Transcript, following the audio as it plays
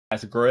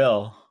That's a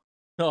grill.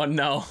 Oh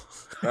no.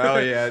 Oh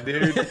yeah,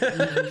 dude.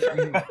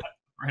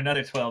 For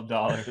another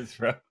 $12,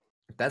 bro.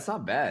 That's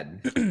not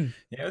bad.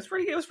 Yeah, it was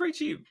pretty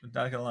cheap.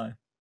 Not gonna lie.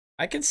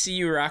 I can see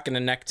you rocking a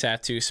neck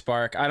tattoo,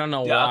 Spark. I don't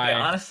know Yeah, why. okay,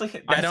 honestly,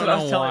 that's I don't what I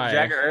was know telling why.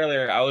 Jagger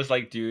earlier. I was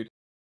like, dude,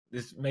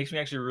 this makes me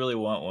actually really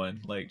want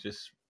one. Like,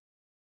 just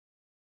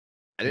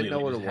I didn't know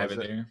what it have was.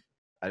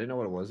 I didn't know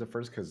what it was at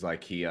first because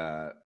like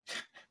I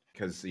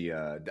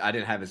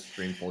didn't have his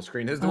screen full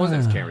screen. It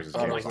wasn't his camera. His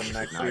Thought it camera was a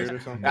neck nice. beard or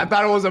something. I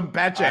thought it was a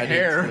batch of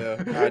hair.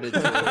 I did too.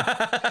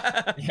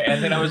 Yeah,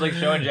 and then I was like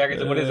showing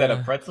Jagger, what is that, a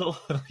pretzel?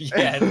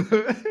 Yeah.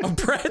 A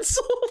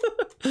pretzel?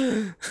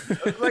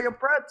 It's like a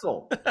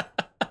pretzel.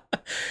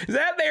 Is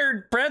that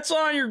there pretzel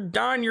on your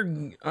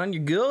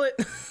gullet?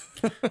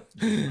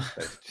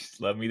 Just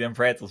love me them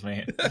pretzels,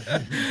 man.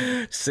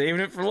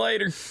 Saving it for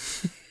later.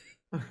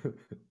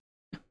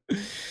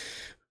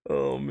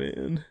 Oh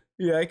man.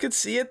 Yeah, I could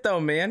see it though,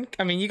 man.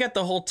 I mean, you got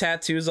the whole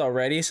tattoos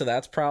already, so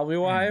that's probably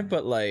why,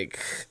 but like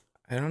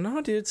I don't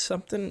know, dude.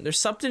 There's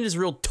something just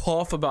real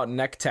tough about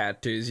neck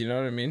tattoos, you know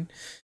what I mean?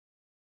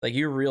 Like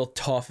you're real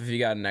tough if you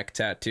got a neck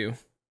tattoo.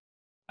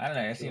 I don't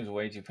know. It seems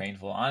way too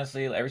painful.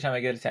 Honestly, every time I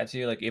get a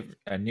tattoo, like if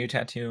a new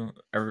tattoo,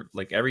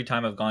 every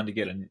time I've gone to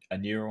get a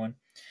newer one,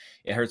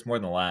 it hurts more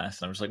than the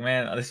last. And I'm just like,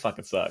 man, this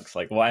fucking sucks.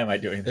 Like, why am I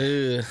doing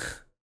this? Ugh.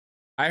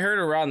 I heard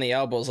around the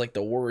elbow is like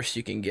the worst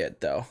you can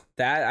get, though.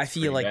 That I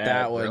feel like bad,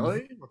 that would.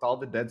 Really? With all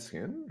the dead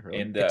skin? Really?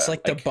 And It's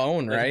like the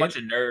bone, there's right? a bunch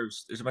of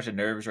nerves. There's a bunch of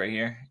nerves right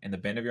here in the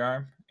bend of your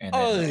arm. And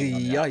then Oh on the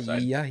yeah,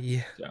 outside.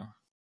 yeah. So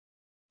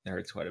it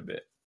hurts quite a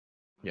bit.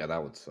 Yeah,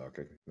 that would suck.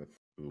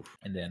 Oof.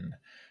 And then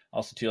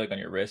also too, like on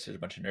your wrist, there's a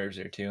bunch of nerves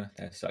there too.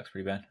 That sucks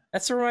pretty bad.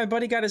 That's where my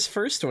buddy got his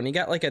first one. He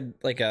got like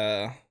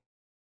a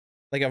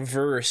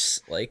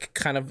verse, like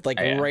kind of like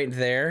Yeah. right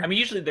there. I mean,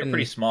 usually they're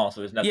pretty small,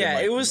 so there's nothing. Yeah,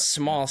 like, it was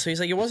small, so he's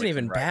like, it wasn't like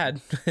even some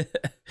bad.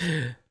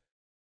 I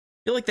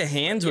feel like the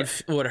hands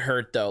would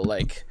hurt though,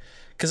 like,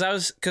 cause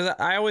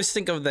I always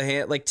think of the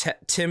hand, like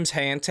Tim's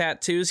hand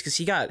tattoos, cause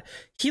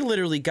he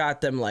literally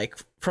got them like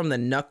from the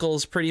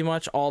knuckles pretty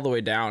much all the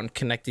way down,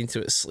 connecting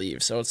to his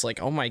sleeve. So it's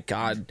like, oh my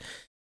god,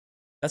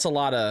 that's a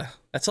lot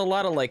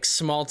of like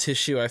small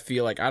tissue. I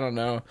feel like I don't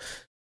know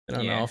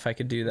if I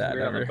could do that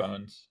Weird on the ever.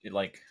 bones. It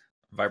like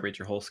vibrates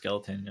your whole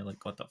skeleton. You're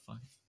like, what the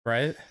fuck?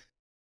 Right?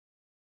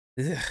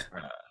 Ugh. All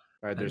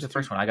right, There's there's the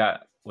first one I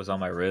got was on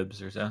my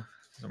ribs or so.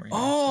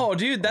 Oh,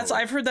 dude,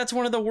 I've heard that's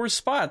one of the worst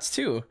spots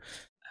too.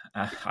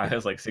 I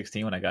was like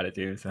 16 when I got it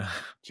too. So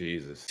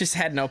Jesus. Just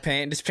had no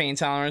pain. Just pain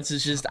tolerance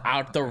is just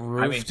out the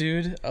roof,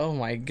 dude. Oh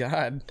my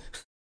god.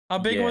 How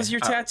big was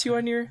your tattoo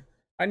on your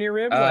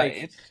rib? Like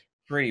it's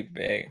pretty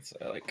big. It's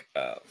like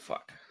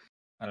fuck.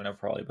 I don't know,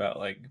 probably about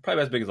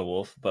as big as a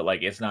wolf, but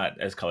like it's not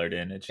as colored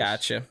in. It's just,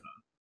 gotcha.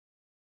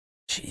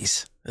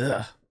 Jeez.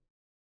 Ugh.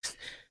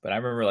 But I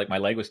remember like my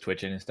leg was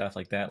twitching and stuff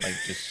like that, like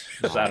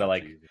just out of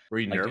like. Were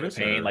you nervous?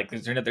 Pain. Like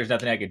there's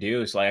nothing I could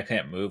do, so like I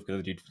couldn't move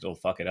because the dude will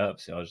fuck it up.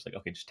 So I was just like,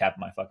 okay, just tap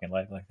my fucking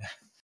leg like that.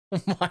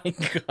 Oh my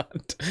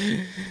god.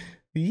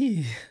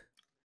 Eee.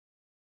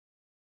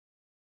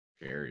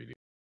 Scary, dude.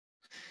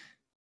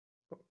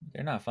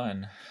 They're not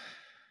fun.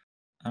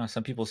 I don't know,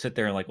 some people sit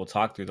there and like will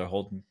talk through the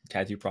whole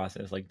tattoo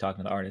process, like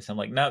talking to the artist. I'm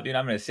like, no, dude,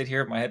 I'm gonna sit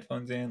here with my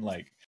headphones in,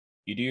 like,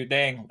 you do your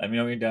thing. Let me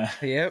know when you're done.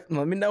 Yep,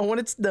 let me know when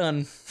it's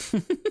done.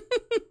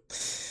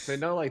 They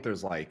know, like,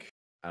 there's like,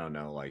 I don't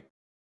know, like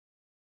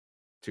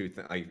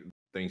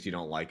things you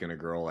don't like in a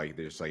girl. Like,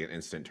 there's like an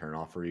instant turn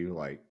off for you.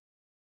 Like,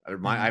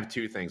 I have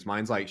two things.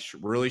 Mine's like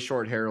really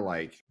short hair,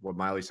 like what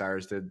Miley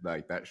Cyrus did,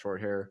 like that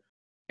short hair,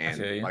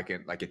 and like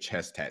a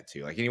chest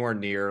tattoo, like anywhere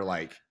near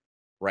like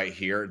right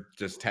here,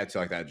 just tattoo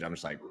like that. I'm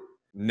just like,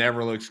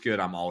 never looks good.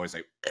 I'm always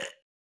like,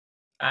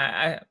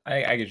 I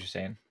get what you're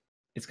saying.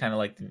 It's kind of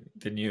like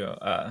the new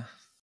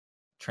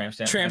tramp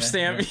stamp. Tramp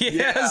stamp.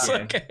 Yes. Yeah.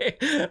 Okay.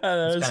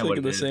 I was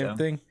thinking the same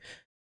thing.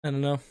 I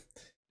don't know.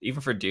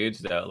 Even for dudes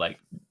though, like,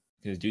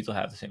 because dudes will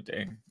have the same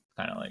thing.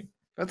 Kind of like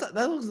that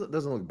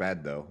doesn't look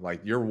bad though.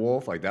 Like your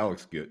wolf, like that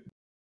looks good.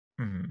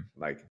 Mm-hmm.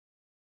 Like,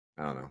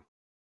 I don't know.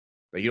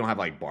 Like you don't have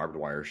like barbed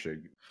wire shit.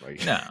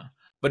 Like no.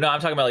 But no,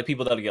 I'm talking about like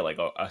people that'll get like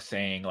a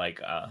saying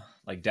like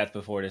death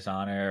before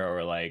dishonor,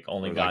 or like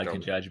only or God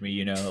can judge me,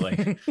 you know, like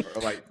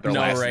or like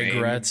no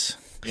regrets.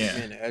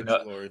 Name. Yeah,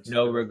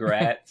 no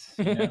regrets.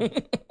 You know?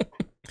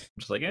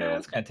 Just like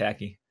that's kind of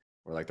tacky.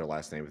 Or like their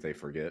last name if they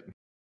forget.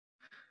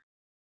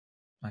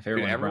 My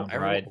favorite one, Brown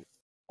Pride.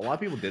 A lot of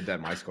people did that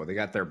in my school. They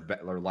got their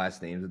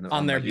last names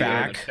on their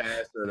back.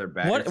 Or their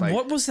back.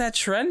 What was that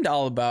trend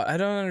all about? I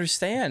don't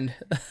understand.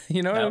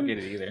 You know, I don't get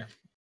it either.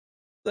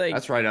 Like,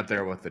 that's right up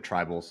there with the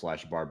tribal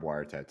 / barbed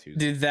wire tattoos.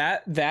 Dude,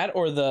 that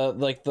or the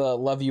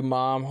love you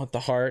mom with the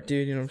heart,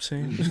 dude. You know what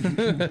I'm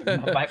saying?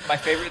 my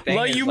favorite thing.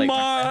 Love is, you, like,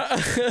 ma.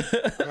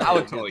 I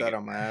would totally get that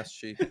on my ass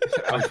cheek.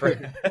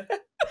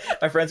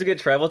 My friends would get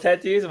tribal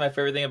tattoos, and my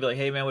favorite thing would be like,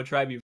 "Hey man, what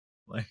tribe you?"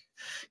 Like,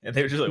 and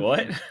they were just like,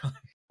 "What?"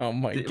 Oh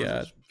my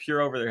god,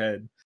 pure over their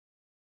head.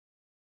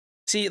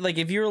 See, like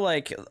if you're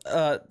like,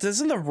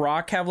 doesn't The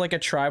Rock have like a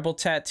tribal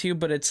tattoo?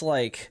 But it's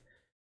like,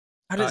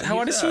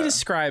 How does he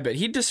describe it?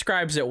 He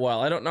describes it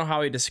well. I don't know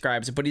how he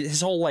describes it, but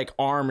his whole like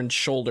arm and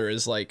shoulder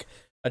is like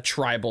a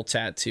tribal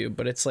tattoo,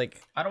 but it's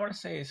like, I don't want to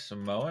say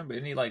Samoan, but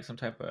isn't he like some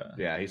type of?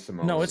 Yeah, he's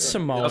Samoan. No, it's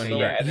Samoan.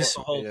 Yeah, he's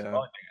the whole Samoan thing,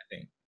 I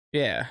think.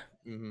 Yeah.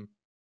 Mm-hmm.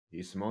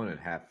 He's Samoan and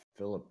half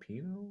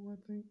Filipino, I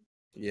think.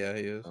 Yeah,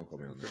 he is. I'm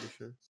pretty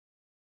sure.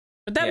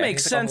 But that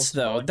makes sense,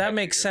 though. That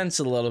makes sense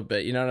a little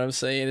bit. You know what I'm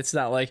saying? It's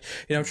not like,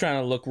 I'm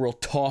trying to look real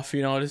tough.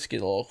 Just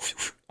get a little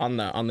on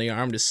the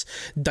arm, just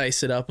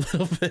dice it up a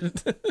little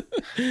bit.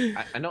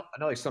 I know,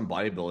 like some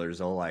bodybuilders,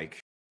 they'll like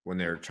when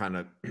they're trying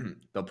to,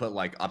 they'll put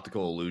like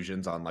optical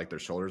illusions on like their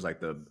shoulders,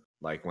 like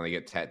when they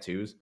get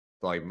tattoos.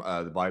 So, like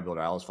the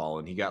bodybuilder I was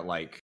following, he got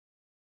like,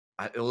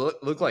 it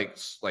looked like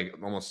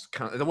almost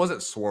kind of, it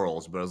wasn't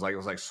swirls, but it was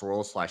like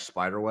swirls /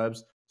 spider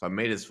webs. So I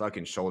made his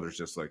fucking shoulders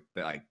just like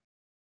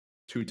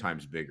 2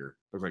 times bigger.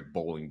 Look like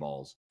bowling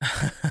balls.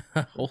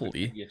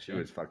 Holy. It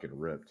was fucking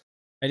ripped.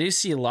 I do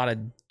see a lot of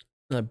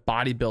the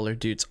bodybuilder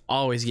dudes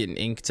always getting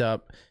inked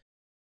up.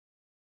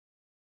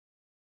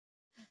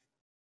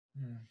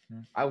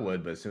 I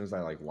would, but as soon as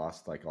I like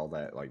lost like all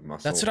that like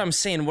muscle. That's what I'm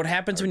saying. What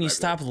happens when you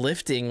stop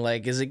lifting?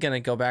 Like, is it gonna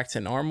go back to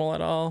normal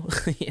at all?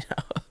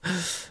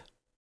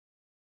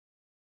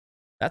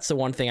 That's the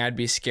one thing I'd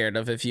be scared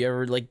of if you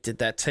ever like did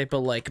that type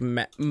of like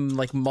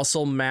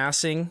muscle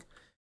massing.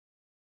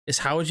 Is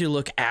how would you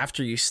look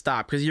after you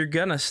stop? Because you're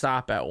gonna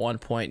stop at one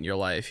point in your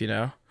life,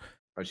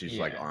 But she's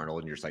like Arnold,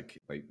 and you're just like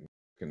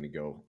gonna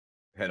go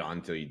head on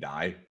until you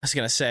die. I was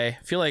gonna say,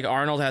 I feel like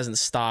Arnold hasn't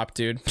stopped,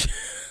 dude.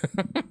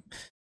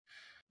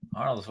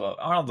 Arnold's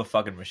the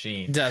fucking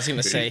machine. I was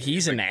gonna say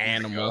he's an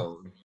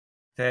animal.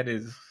 That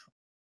is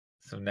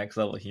some next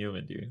level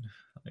human, dude.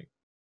 Like,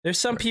 there's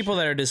some people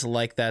that are just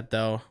like that,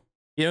 though.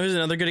 Who's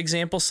another good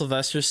example?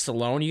 Sylvester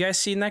Stallone. You guys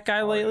seen that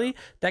guy lately? Yeah.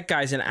 That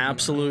guy's an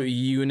absolute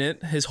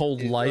unit. His whole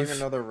life. Doing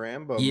another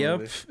Rambo Yep,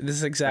 movie. This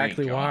is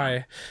exactly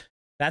why.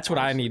 That's what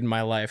I need in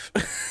my life.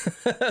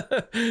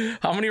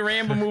 How many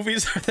Rambo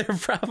movies are there?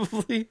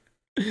 Probably.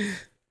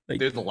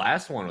 Dude, the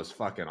last one was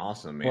fucking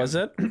awesome, man. Was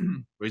it?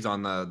 He's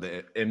on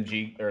the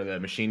MG or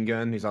the machine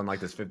gun. He's on like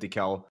this 50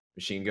 cal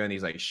machine gun.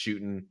 He's like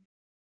shooting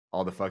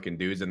all the fucking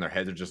dudes, and their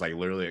heads are just like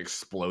literally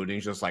exploding.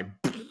 He's just like,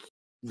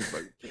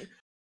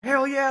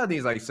 hell yeah! And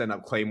he's like setting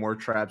up claymore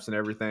traps and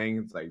everything.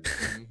 It's like,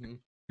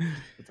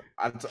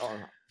 I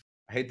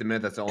hate to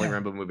admit that's the only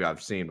Rambo movie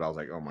I've seen, but I was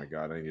like, oh my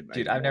god,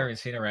 Dude, I've never even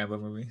seen a Rambo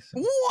movie.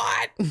 So.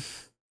 What?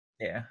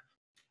 Yeah,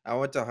 I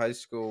went to high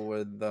school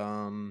with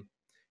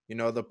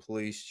the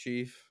police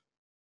chief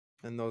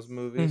in those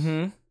movies.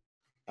 Mm-hmm.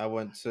 I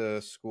went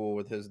to school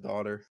with his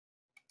daughter.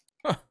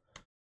 Huh.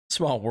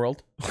 Small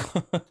world.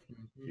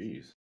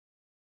 Jeez.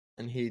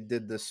 And he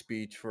did the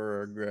speech for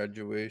our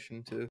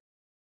graduation too.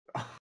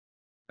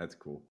 That's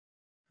cool.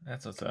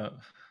 That's what's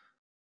up.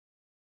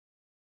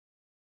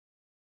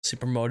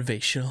 Super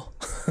motivational.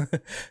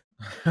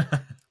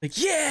 Like,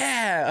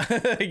 yeah!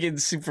 Getting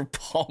super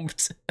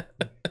pumped.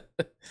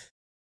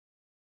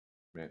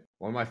 Man,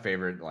 one of my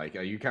favorite, like,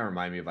 you kind of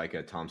remind me of like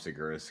a Tom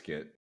Segura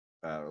skit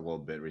a little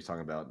bit where he's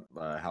talking about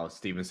how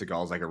Steven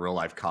Seagal is like a real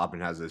life cop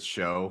and has this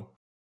show.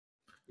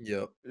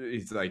 Yep.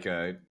 He's like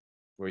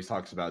where he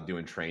talks about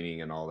doing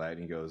training and all that,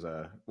 and he goes,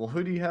 well,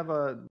 who do you have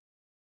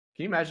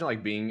can you imagine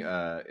like being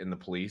in the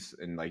police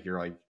and like you're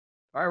like,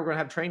 all right, we're gonna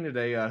have training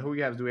today. Who we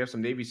have? Do we have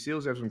some Navy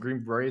SEALs? We have some Green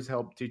Berets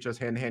help teach us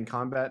hand-to-hand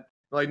combat?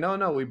 They're like,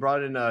 no, we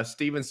brought in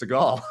Steven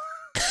Seagal.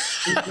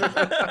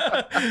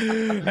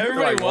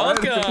 Everybody, like,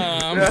 welcome.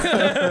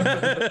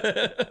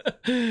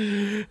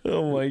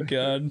 Oh my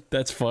god,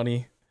 that's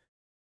funny.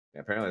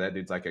 Yeah, apparently that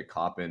dude's like a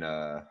cop in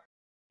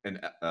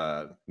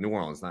New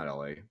Orleans, not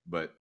LA,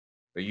 but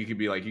you could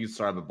be like, you could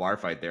start up a bar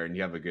fight there and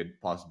you have a good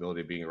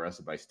possibility of being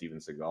arrested by Steven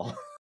Seagal.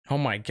 Oh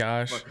my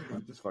gosh.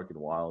 It's just fucking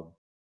wild.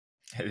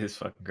 It is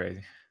fucking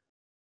crazy.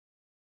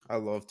 I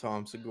love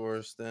Tom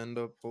Segura's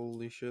stand-up.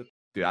 Holy shit.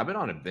 Dude, I've been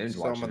on a binge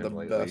watching him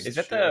lately. Is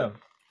that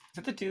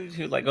the dude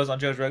who like goes on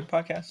Joe Rogan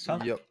podcast? Huh?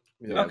 Yep.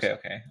 Okay.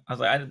 I was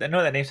like, I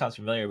know that name sounds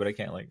familiar, but I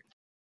can't like.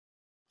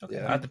 Okay,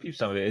 I have to peep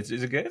some of it.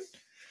 Is it good?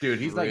 Dude,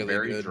 he's really like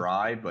very good.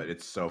 Dry, but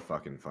it's so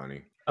fucking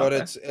funny. But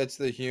it's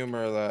the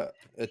humor that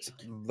it's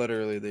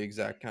literally the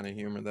exact kind of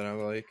humor that I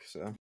like.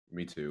 So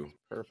me too.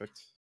 Perfect.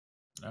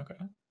 Okay.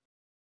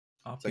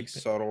 It's like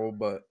subtle,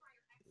 but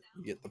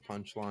you get the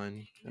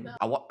punchline.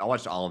 I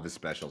watched all of his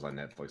specials on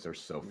Netflix. They're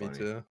so funny. Me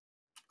too.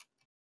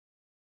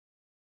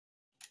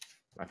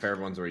 My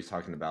favorite one's where he's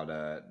talking about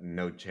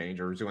no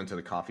change, or he went to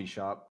the coffee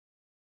shop.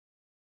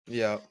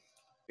 Yeah.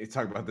 He's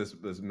talking about this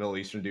Middle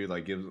Eastern dude,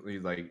 like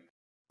he's like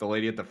the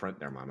lady at the front.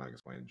 Never mind, I'm not gonna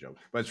explain the joke,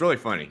 but it's really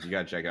funny. You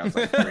gotta check it out. It's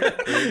like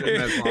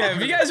yeah,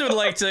 if you guys would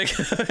like to,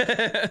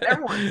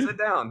 everyone sit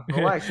down,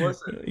 relax,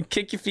 listen,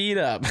 kick your feet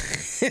up.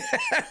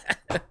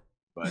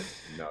 But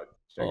no,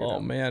 check it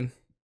out. Man,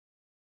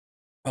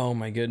 oh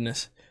my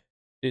goodness,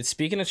 dude.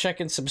 Speaking of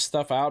checking some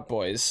stuff out,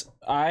 boys,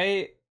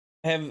 I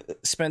have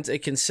spent a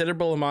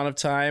considerable amount of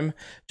time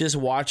just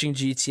watching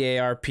GTA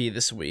RP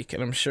this week,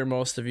 and I'm sure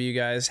most of you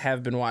guys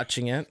have been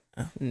watching it,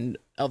 and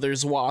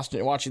others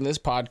watching this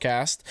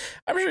podcast.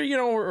 I'm sure you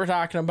know what we're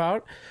talking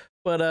about.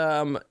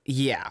 But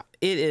yeah,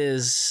 it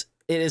is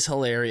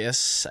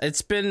hilarious.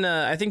 It's been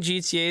I think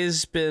GTA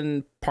has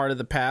been part of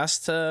the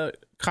past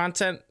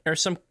content, or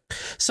some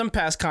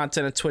past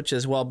content at Twitch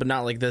as well, but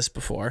not like this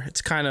before.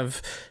 It's kind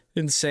of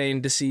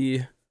insane to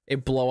see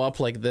it blow up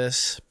like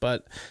this,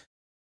 but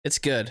it's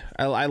good.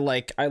 I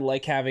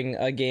like having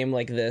a game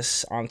like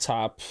this on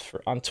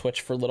on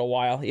Twitch for a little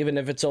while, even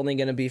if it's only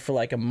going to be for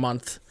like a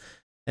month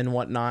and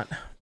whatnot.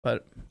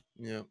 But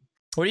yeah,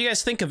 what do you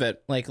guys think of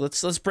it? Like,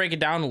 let's break it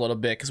down a little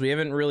bit, because we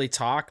haven't really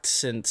talked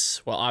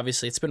since, well,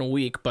 obviously it's been a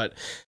week, but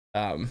we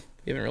haven't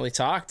really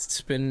talked.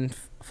 It's been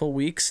a full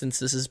week since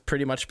this has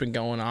pretty much been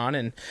going on,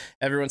 and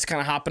everyone's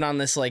kind of hopping on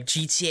this like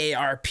GTA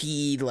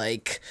RP,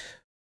 like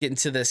get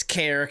into this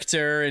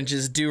character and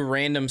just do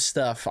random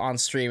stuff on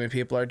stream, and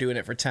people are doing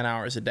it for 10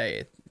 hours a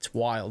day. It's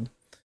wild.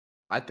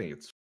 I think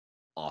it's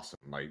awesome.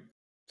 Like,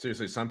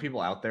 seriously, some people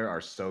out there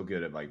are so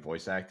good at like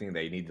voice acting,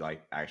 they need to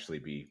like actually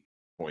be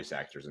voice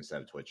actors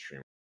instead of Twitch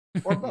streamers,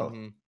 or both.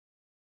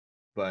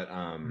 But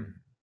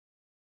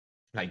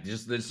like,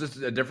 just there's just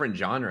a different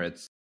genre.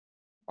 It's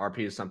RP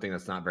is something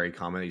that's not very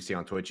common that you see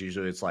on Twitch.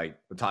 Usually it's like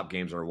the top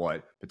games are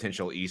what?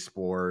 Potential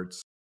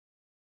esports.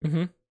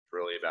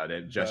 Really about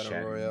it. Just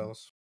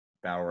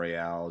battle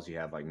royales. You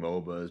have like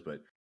MOBAs,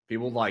 but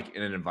people like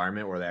in an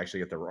environment where they actually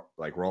get to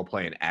like role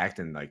play and act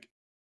and like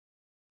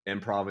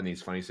improv in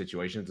these funny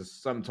situations.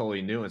 It's something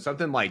totally new and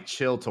something like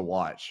chill to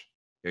watch.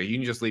 You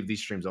can just leave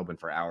these streams open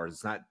for hours.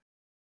 It's not,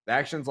 the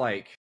action's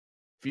like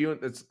few.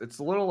 It's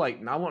a little like,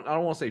 I don't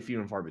want to say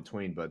few and far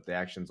between, but the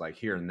action's like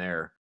here and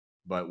there.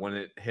 But when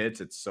it hits,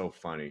 it's so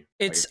funny.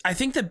 It's I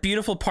think the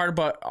beautiful part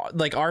about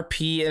like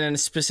RP, and then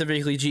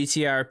specifically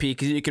GTA RP,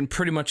 because you can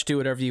pretty much do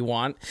whatever you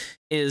want,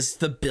 is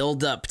the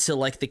build up to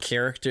like the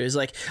characters,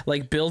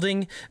 like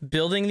building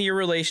your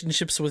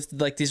relationships with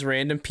like these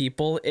random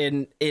people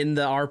in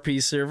the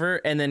RP server,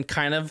 and then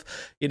kind of,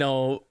 you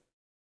know,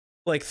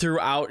 like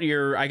throughout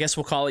your, I guess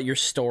we'll call it your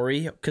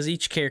story, because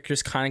each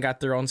character's kind of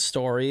got their own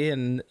story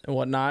and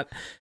whatnot,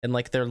 and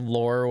like their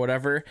lore or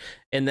whatever,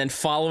 and then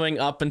following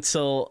up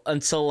until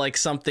like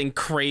something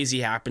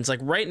crazy happens. Like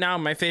right now,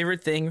 my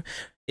favorite thing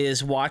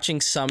is watching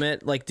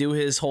Summit like do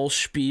his whole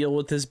spiel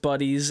with his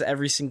buddies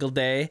every single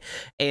day,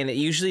 and it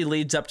usually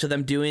leads up to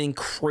them doing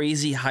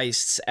crazy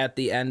heists at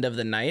the end of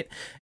the night.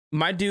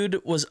 My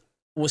dude was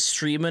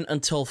streaming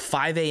until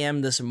 5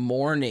 a.m. this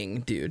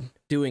morning, dude,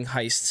 doing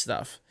heist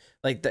stuff.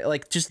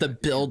 Like just the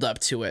build up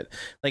to it.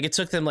 Like it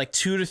took them like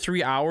 2 to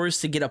 3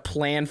 hours to get a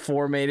plan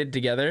formatted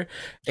together,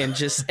 and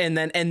just and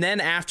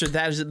then after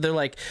that they're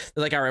like,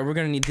 all right, we're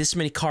gonna need this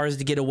many cars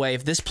to get away.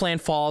 If this plan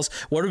falls,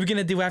 what are we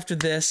gonna do after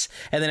this?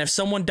 And then if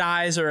someone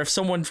dies or if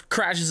someone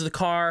crashes the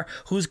car,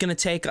 who's gonna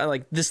take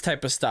like this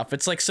type of stuff?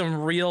 It's like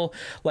some real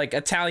like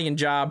Italian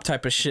Job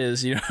type of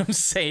shiz, you know what I'm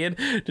saying?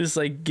 Just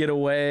like get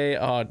away.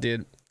 Oh,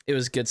 dude, it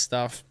was good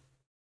stuff.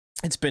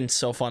 It's been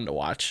so fun to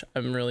watch.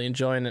 I'm really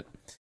enjoying it.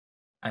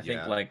 I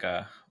think like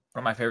one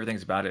of my favorite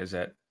things about it is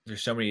that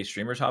there's so many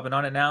streamers hopping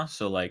on it now.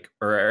 So like,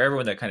 or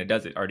everyone that kind of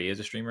does it already is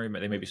a streamer.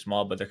 They may be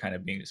small, but they're kind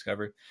of being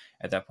discovered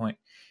at that point.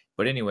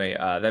 But anyway,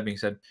 that being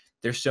said,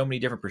 there's so many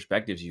different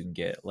perspectives you can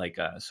get. Like,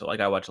 so like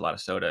I watch a lot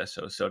of Soda.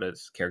 So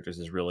Soda's characters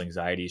is real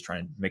anxiety. He's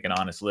trying to make an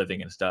honest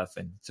living and stuff.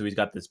 And so he's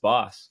got this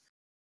boss,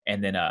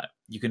 and then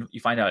you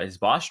find out his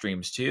boss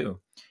streams too.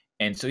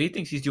 And so he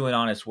thinks he's doing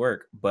honest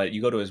work, but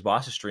you go to his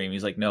boss's stream.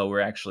 He's like, no,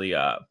 we're actually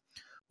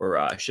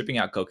we're shipping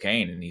out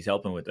cocaine, and he's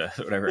helping with the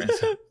whatever.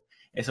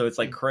 And so it's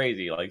like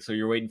crazy. Like, so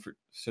you're waiting for,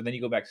 so then you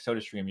go back to Soda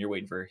Stream, you're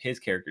waiting for his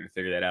character to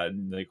figure that out.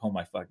 And like, oh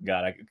my fucking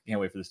God, I can't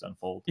wait for this to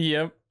unfold.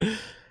 Yep.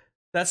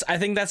 I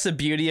think that's the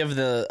beauty of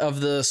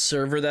the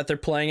server that they're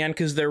playing on,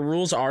 because their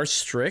rules are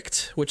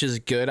strict, which is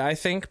good, I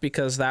think,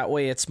 because that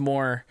way it's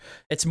more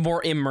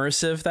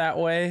immersive that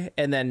way.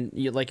 And then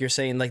like you're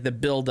saying, like the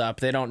build up,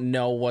 they don't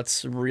know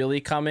what's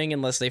really coming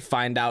unless they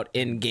find out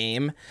in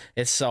game.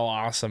 It's so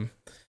awesome.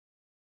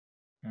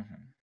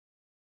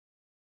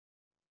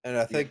 And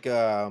I think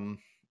a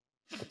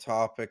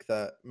topic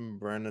that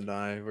Brandon and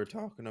I were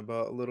talking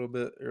about a little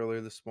bit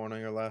earlier this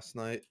morning or last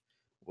night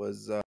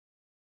was the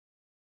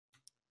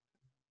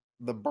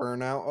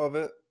burnout of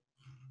it.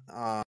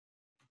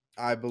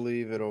 I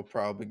believe it'll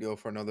probably go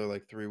for another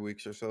like 3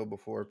 weeks or so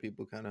before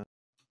people kind of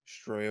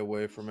stray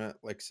away from it.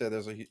 Like say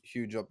there's a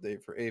huge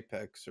update for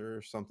Apex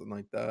or something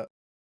like that.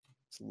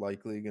 It's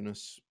likely going to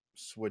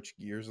switch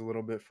gears a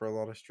little bit for a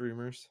lot of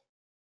streamers.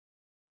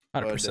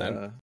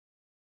 100%.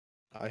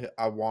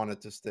 I want it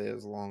to stay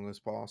as long as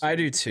possible. I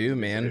do too,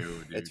 man.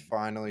 It's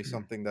finally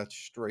something that's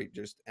straight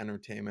just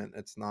entertainment.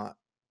 It's not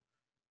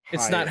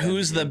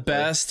who's the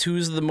best,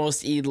 who's the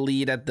most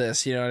elite at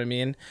this, you know what I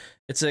mean?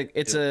 It's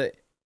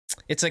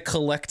a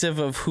collective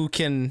of who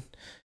can,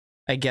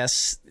 I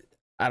guess,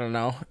 I don't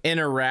know,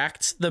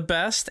 interact the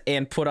best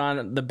and put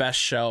on the best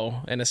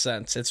show in a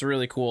sense. It's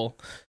really cool.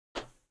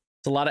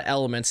 It's a lot of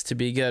elements to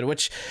be good,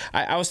 which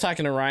I was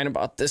talking to Ryan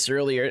about this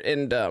earlier,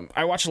 and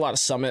I watch a lot of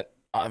Summit,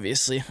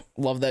 obviously.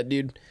 Love that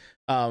dude.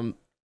 And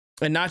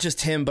not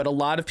just him, but a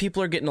lot of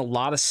people are getting a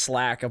lot of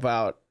slack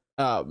about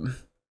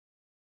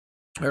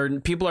or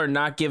people are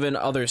not giving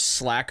others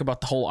slack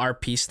about the whole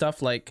RP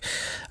stuff. Like,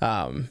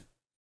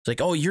 it's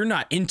like, oh, you're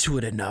not into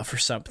it enough or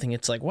something.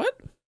 It's like, what?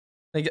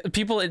 Like,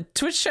 people,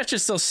 Twitch chat's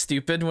just so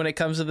stupid when it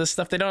comes to this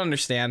stuff. They don't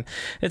understand.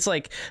 It's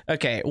like,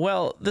 okay,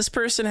 well, this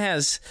person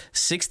has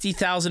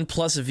 60,000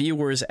 plus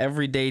viewers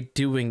every day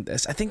doing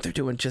this. I think they're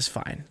doing just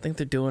fine. I think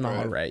they're doing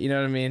all right. You know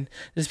what I mean?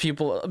 These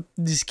people,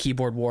 these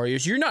keyboard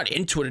warriors, you're not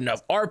into it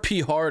enough.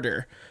 RP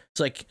harder. It's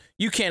like,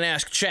 you can't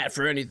ask chat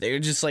for anything.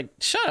 It's just like,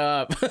 shut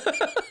up.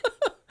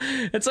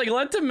 It's like,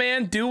 let the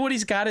man do what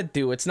he's got to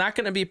do. It's not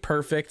going to be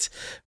perfect,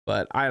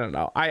 but I don't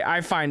know. I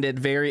find it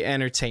very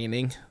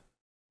entertaining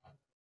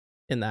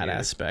in that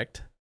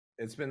aspect.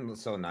 It's been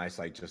so nice,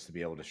 like, just to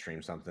be able to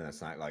stream something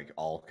that's not like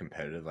all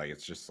competitive. Like,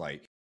 it's just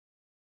like,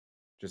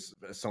 just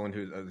someone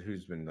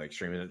who's been like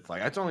streaming it.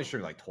 Like, I've only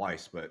streamed like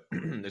twice, but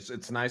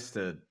it's nice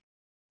to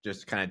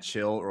just kind of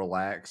chill,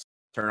 relax,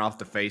 turn off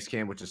the face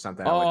cam, which is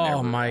something I would never.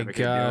 Oh my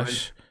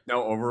gosh!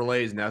 No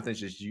overlays, nothing. It's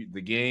just you, the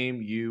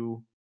game,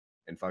 you,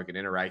 and fucking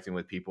interacting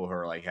with people who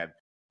are like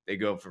they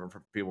go for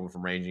people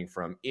from ranging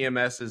from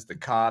EMSs to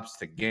cops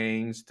to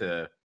gangs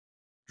to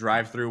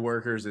drive-through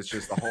workers. It's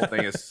just, the whole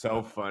thing is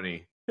so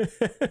funny.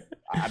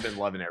 I've been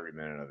loving every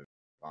minute of it,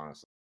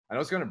 honestly. I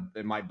know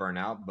it might burn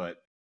out, but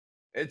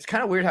it's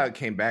kind of weird how it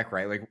came back,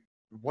 right? Like,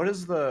 what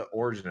is the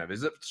origin of it?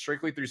 Is it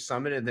strictly through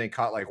Summit and then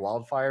caught like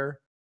wildfire?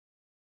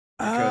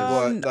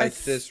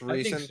 Because this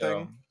recent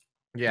thing?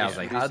 Yeah, I was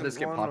like, how did this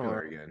get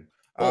popular again?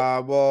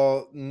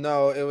 Well,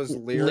 no, it was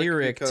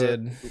Lyric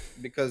did.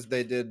 because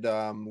they did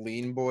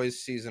Lean Boys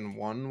season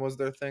 1 was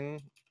their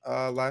thing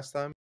last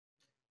time.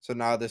 So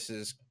now this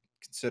is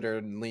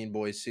considered Lean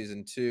Boys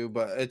season 2,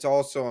 but it's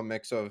also a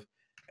mix of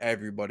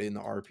everybody in the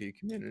RP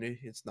community.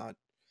 It's not.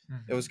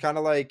 It was kind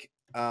of like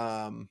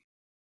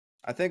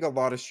I think a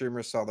lot of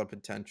streamers saw the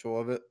potential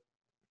of it.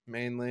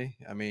 Mainly,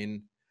 I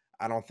mean,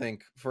 I don't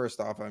think. First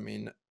off, I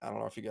mean, I don't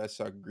know if you guys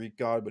saw Greek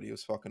God, but he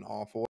was fucking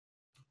awful,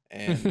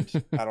 and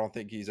I don't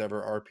think he's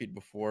ever RP'd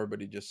before, but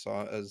he just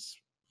saw it as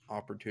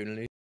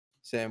opportunity.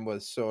 Same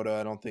with Soda.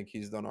 I don't think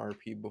he's done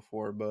RP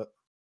before, but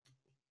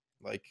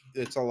like,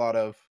 it's a lot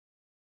of.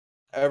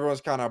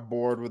 Everyone's kind of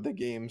bored with the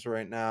games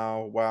right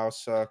now. WoW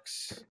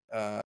sucks.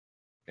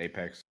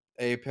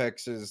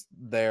 Apex is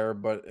there,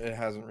 but it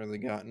hasn't really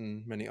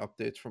gotten many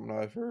updates from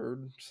what I've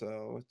heard.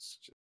 So it's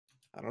just,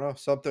 I don't know,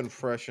 something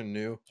fresh and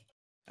new,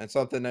 and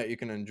something that you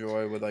can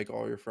enjoy with like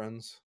all your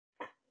friends.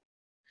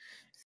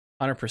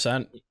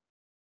 100%.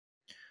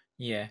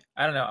 Yeah,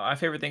 I don't know. My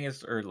favorite thing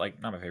is, or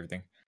like, not my favorite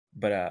thing,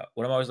 but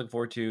what I'm always looking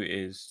forward to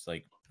is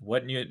like,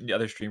 what new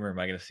other streamer am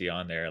I gonna see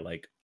on there?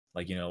 Like,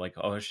 you know, like,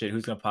 oh shit,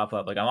 who's gonna pop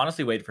up? Like, I'm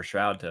honestly waiting for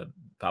Shroud to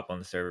pop on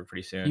the server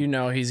pretty soon. You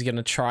know, he's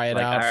gonna try it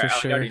out for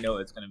sure. I already know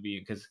it's gonna be,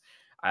 because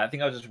I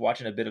think I was just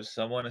watching a bit of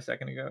someone not a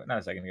second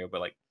ago, but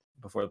like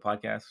before the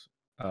podcast,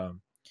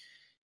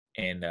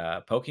 and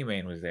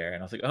Pokimane was there,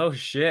 and I was like, oh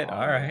shit,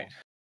 all right.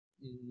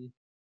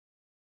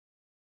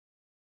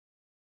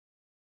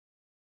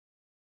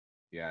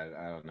 Yeah,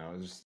 I don't know.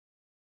 It's just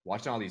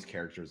watching all these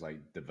characters like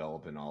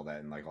develop and all that,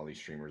 and like all these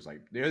streamers,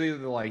 like they're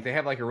either like they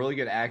have like a really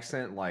good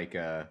accent, like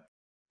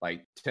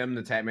Tim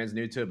the Tatman's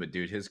new to it, but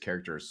dude, his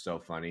character is so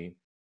funny.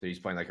 So he's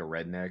playing like a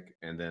redneck,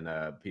 and then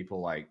people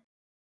like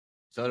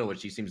Soda,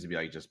 which he seems to be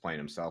like just playing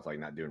himself, like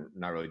not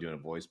really doing a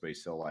voice, but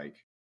he's still like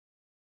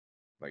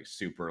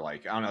super,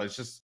 like, I don't know. It's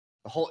just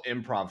the whole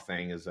improv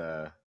thing is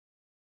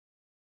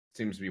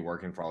seems to be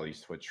working for all these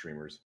Twitch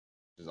streamers,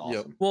 which is awesome.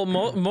 Yep. Well,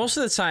 most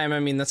of the time,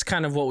 I mean, that's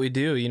kind of what we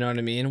do. You know what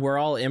I mean? We're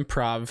all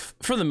improv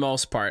for the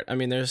most part. I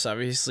mean, there's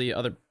obviously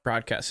other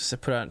broadcasters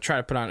that try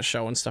to put on a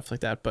show and stuff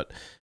like that, but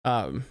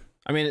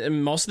I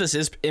mean, most of this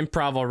is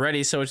improv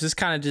already, so it's just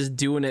kind of just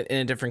doing it in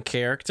a different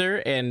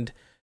character and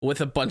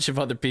with a bunch of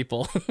other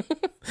people.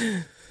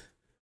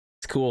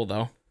 It's cool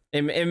though.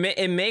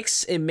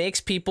 It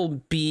makes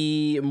people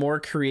be more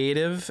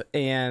creative,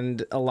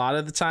 and a lot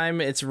of the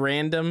time it's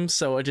random,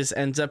 so it just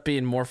ends up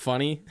being more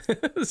funny.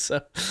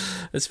 So,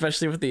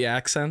 especially with the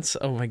accents.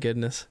 Oh my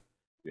goodness.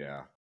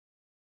 Yeah.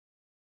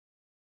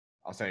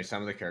 I'll tell you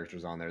some of the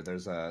characters on there.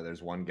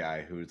 There's one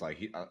guy who's like,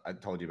 I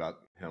told you about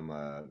him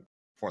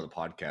for the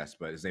podcast,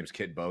 but his name's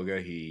Kid Boga.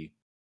 He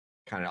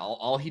kind of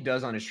all he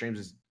does on his streams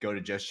is go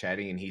to Just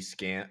Chatting, and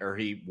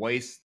he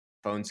wastes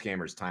phone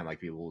scammers time, like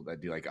people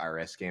that do like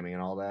IRS scamming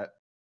and all that.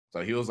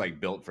 So he was like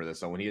built for this.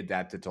 So when he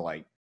adapted to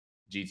like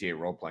GTA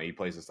role playing, he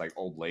plays this like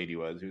old lady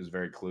who's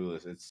very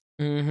clueless. It's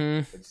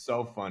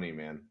so funny,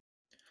 man.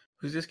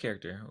 Who's this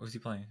character? What's he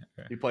playing?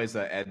 Okay. He plays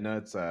Edna.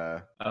 It's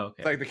okay.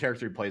 It's like the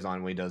character he plays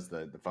on when he does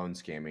the phone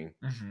scamming.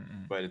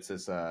 But it's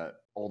this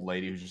old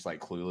lady who's just like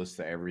clueless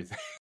to everything.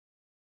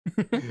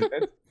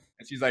 And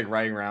she's like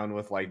riding around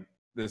with like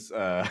this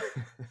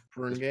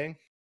Prune gang.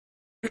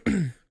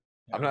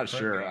 I'm not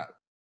sure.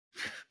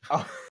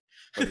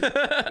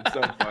 It's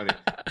so funny.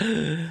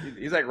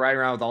 He's like riding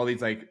around with all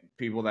these like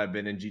people that have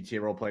been in GTA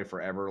roleplay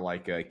forever,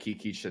 like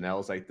Kiki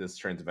Chanel's like this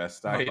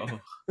transvestite.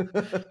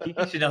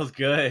 Kiki Chanel's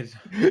good.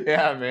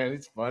 Yeah, man,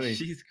 it's funny.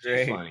 She's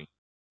great. She's funny.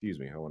 Excuse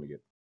me, I don't want to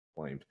get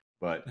blamed,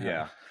 but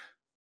yeah.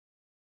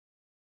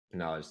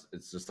 No,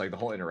 it's just like the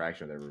whole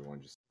interaction with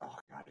everyone. Just oh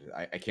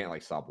god, I can't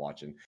like stop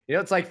watching. You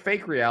know, it's like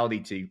fake reality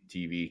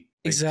TV. Like,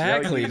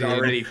 Exactly, it's dude.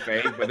 already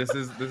fake, but this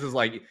is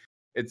like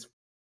it's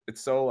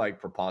so like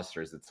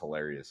preposterous. It's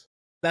hilarious.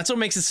 That's what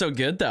makes it so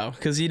good, though,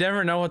 because you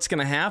never know what's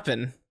gonna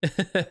happen.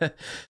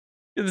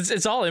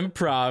 It's all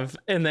improv,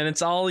 and then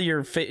it's all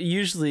your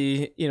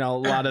usually, you know, a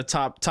lot of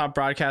top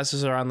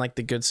broadcasters are on like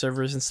the good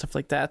servers and stuff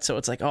like that, so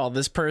it's like, oh,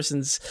 this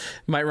person's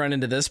might run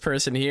into this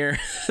person here.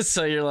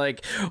 So you're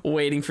like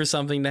waiting for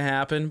something to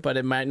happen, but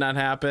it might not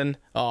happen.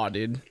 Oh,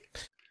 dude,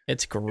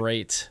 it's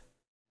great.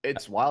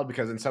 It's wild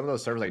because in some of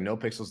those servers, like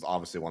NoPixel is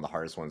obviously one of the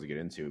hardest ones to get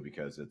into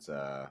because it's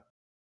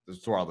this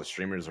is where all the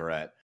streamers are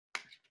at.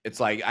 It's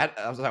like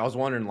I was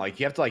wondering,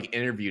 like, you have to like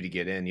interview to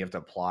get in, you have to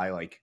apply,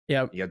 like,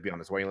 yep, you have to be on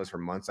this waiting list for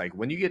months. Like,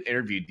 when you get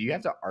interviewed, do you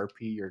have to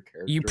RP your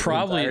character? You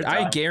probably,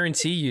 I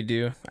guarantee you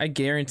do. I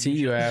guarantee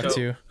you have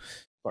to.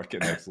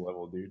 Fucking next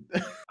level, dude.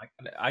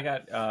 I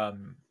got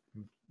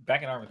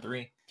back in Arma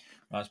 3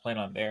 when I was playing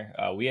on there,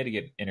 we had to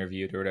get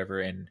interviewed or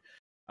whatever, and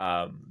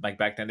like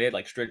back then they had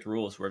like strict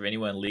rules where if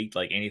anyone leaked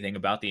like anything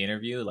about the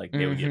interview, like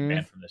they would get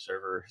banned from the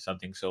server or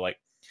something. So like,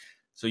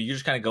 so you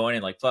just kind of go in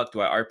and like, fuck,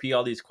 do I RP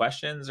all these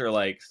questions or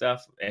like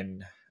stuff?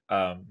 And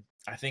I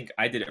think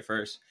I did it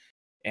first,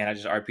 and I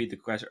just RP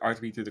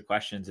through the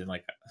questions, and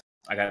like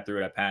I got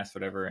through it, I passed,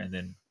 whatever. And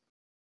then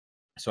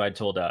so I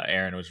told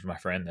Aaron, which was my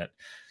friend, that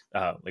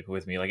like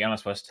with me, like I'm not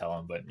supposed to tell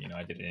him, but you know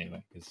I did it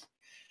anyway because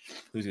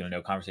who's gonna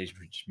know? Conversation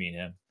for just me and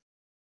him.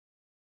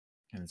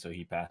 And so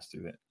he passed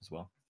through it as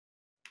well.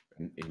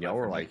 And y'all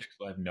were like,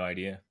 I have no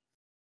idea.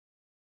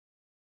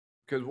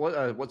 Because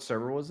what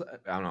server was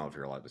that? I don't know if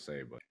you're allowed to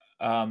say, but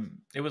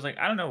it was like,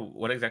 I don't know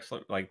what exactly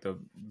like the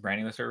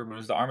branding of the server, but it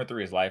was the Arma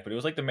 3 is live, but it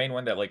was like the main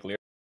one that like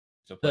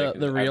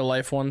the real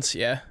life ones,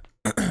 yeah.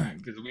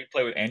 Because we'd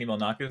play with Andy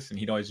Milnakis, and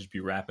he'd always just be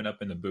wrapping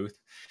up in the booth,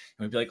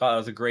 and we'd be like, "Oh, that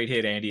was a great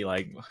hit, Andy!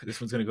 Like this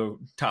one's gonna go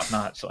top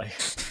notch. Like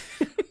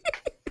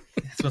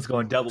this one's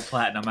going double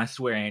platinum. I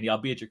swear, Andy, I'll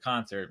be at your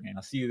concert, man.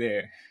 I'll see you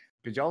there."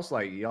 Because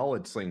y'all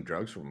would sling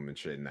drugs from them and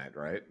shit in that,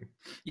 right?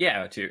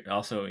 Yeah, too.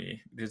 Also,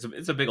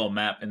 it's a big old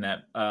map in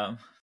that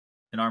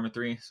in Arma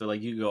 3, so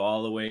like you go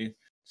all the way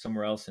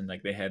somewhere else, and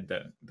like they had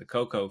the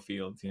cocoa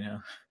fields, you know.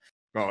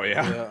 Oh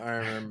yeah, yeah, I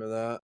remember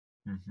that.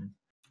 Mm-hmm.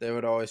 They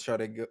would always try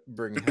to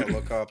bring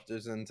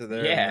helicopters into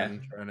there,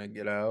 and trying to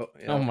get out.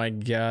 Yeah. Oh my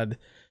god,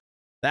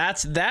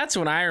 that's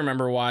when I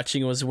remember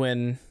watching was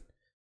when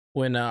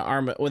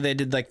Arma, when they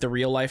did like the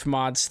real life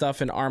mod stuff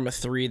in Arma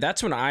 3.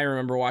 That's when I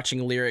remember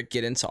watching Lyric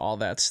get into all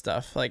that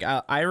stuff. Like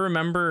I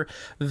remember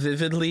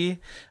vividly,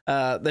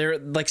 there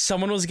like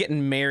someone was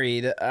getting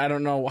married. I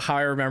don't know how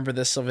I remember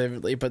this so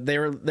vividly, but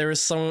there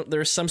was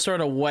some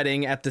sort of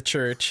wedding at the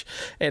church,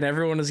 and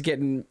everyone was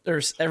getting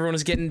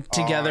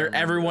together.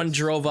 Everyone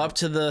drove up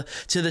to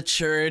the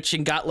church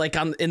and got like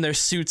in their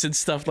suits and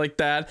stuff like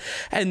that.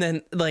 And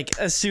then like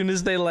as soon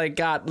as they like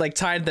got like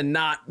tied the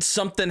knot,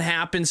 something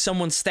happened.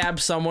 Someone stabbed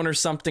someone or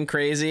something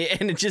crazy,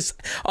 and it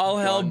just all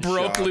hell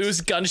broke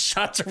loose.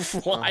 Gunshots are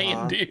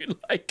flying, dude.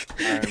 Like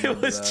it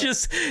was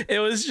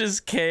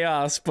just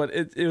chaos, but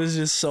it was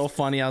just so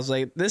funny. I was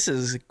like, this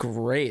is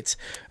great.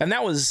 And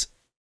that was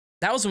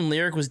when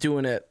Lyric was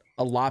doing it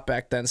a lot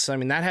back then. So I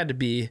mean, that had to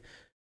be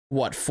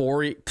what,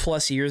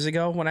 4+ years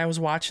ago when I was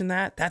watching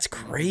that. That's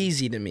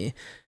crazy to me.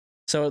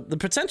 So the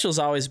potential's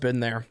always been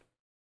there.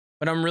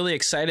 What I'm really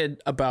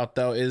excited about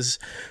though is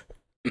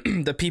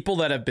the people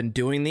that have been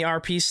doing the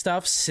RP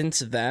stuff since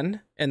then,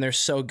 and they're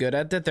so good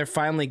at it, they're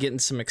finally getting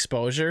some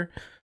exposure.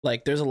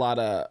 Like there's a lot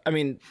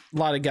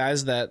of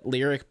guys that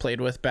Lyric played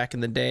with back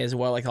in the day as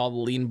well, like all the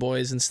Lean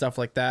Boys and stuff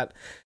like that.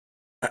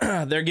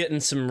 They're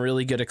getting some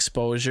really good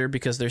exposure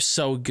because they're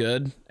so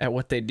good at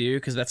what they do,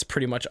 because that's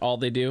pretty much all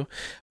they do.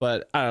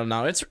 But I don't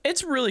know,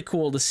 it's really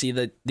cool to see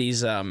that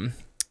these RPers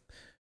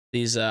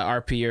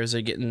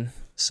are getting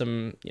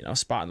some, you know,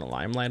 spot in the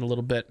limelight a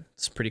little bit.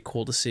 It's pretty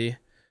cool to see.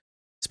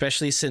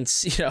 Especially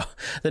since, you know,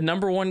 the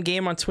 #1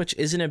 game on Twitch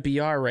isn't a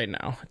BR right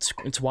now.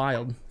 It's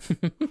wild.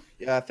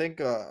 Yeah, I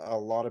think a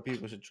lot of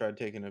people should try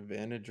taking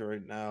advantage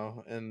right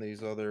now in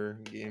these other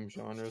game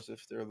genres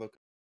if they're looking,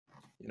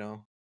 you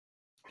know,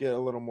 get a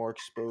little more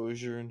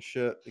exposure and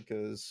shit.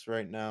 Because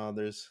right now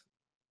there's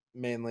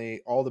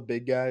mainly all the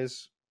big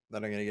guys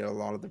that are gonna get a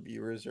lot of the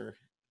viewers are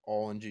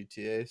all in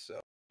GTA.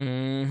 So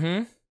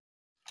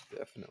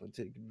definitely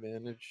take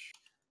advantage.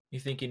 You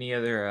think any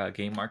other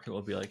game market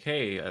will be like,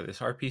 hey, this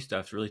RP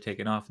stuff's really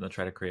taken off, and they'll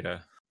try to create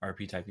a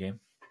RP type game?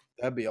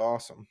 That'd be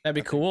awesome. That'd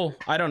be cool.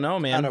 I don't know,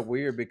 man. Kind of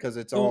weird because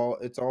it's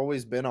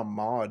always been a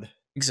mod.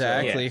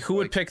 Exactly. So, yeah, who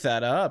would pick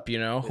that up? You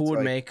know, who would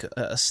like, make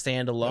a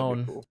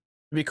standalone? It'd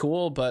be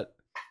cool, but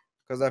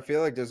because I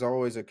feel like there's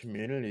always a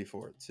community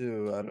for it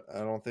too. I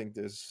don't think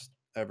there's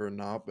ever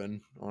not been.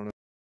 Honestly,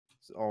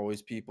 there's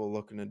always people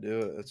looking to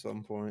do it at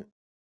some point.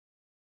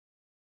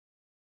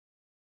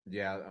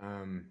 Yeah,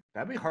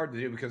 that'd be hard to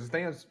do because the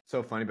thing that's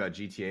so funny about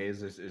GTA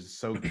is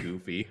so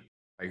goofy.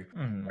 Like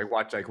I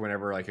watch like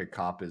whenever like a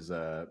cop is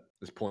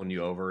pulling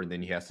you over, and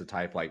then he has to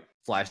type like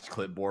flash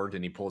clipboard,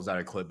 and he pulls out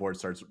a clipboard,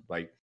 starts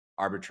like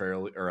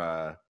arbitrarily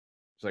or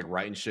Just like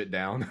writing shit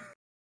down.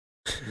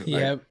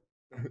 Yep.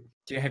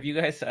 Have you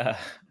guys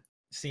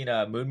seen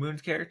Moon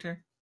Moon's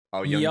character?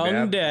 Oh,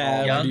 Young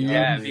Dab. Young dude.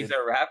 Dab. He's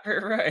a rapper,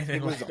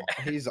 right?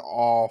 He's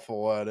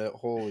awful at it.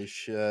 Holy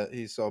shit.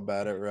 He's so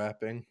bad at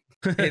rapping.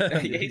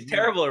 He's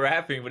terrible at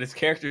rapping, but his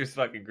character is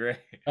fucking great.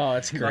 Oh,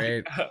 it's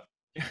great.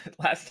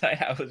 Last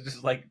night I was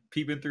just like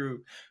peeping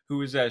through who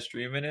was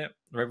streaming it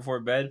right before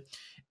bed,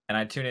 and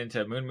I tuned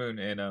into Moon Moon,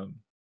 and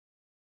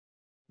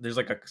there's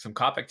like some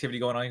cop activity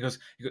going on. He goes,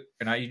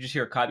 and you just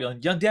hear a cop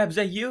yelling, "Young Dab, is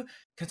that you?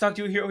 Can I talk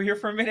to you over here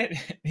for a minute?"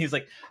 And he's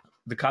like,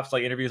 the cop's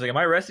like interviews, like, "Am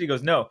I arrested?" He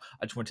goes, "No,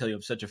 I just want to tell you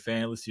I'm such a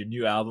fan. Listen to your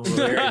new album over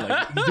there." And,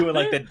 like, he's doing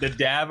like the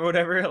dab or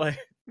whatever, like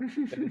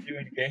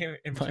doing a game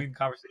in between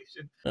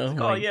conversation. He's like,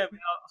 "Oh yeah, man."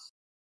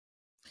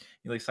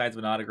 He like signs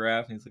an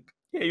autograph, and he's like,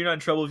 "Yeah, you're not in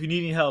trouble. If you need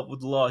any help with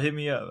the law, hit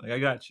me up. Like, I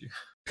got you."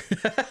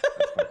 That's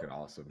fucking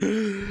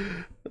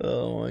awesome.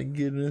 Oh my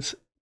goodness.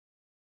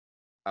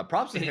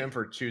 Props to him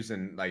for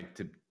choosing like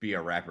to be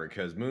a rapper,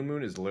 because Moon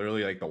Moon is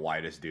literally like the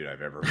whitest dude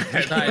I've ever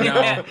met. I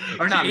know.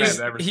 Or not met,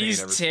 ever seen.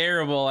 He's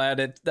terrible at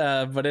it,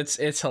 but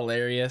it's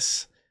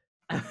hilarious.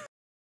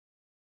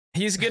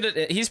 He's good at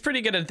it. He's pretty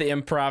good at the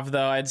improv,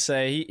 though. I'd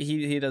say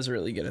he does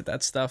really good at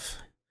that stuff.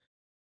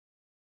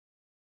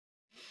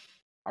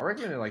 I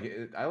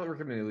recommend I would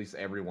recommend at least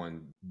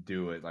everyone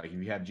do it. Like if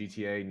you have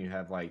GTA and you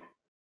have like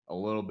a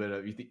little bit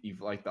of you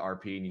like the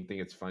RP and you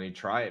think it's funny,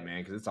 try it,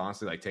 man, because it's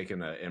honestly like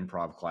taking an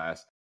improv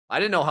class. I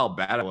didn't know how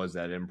bad it was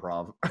at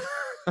improv.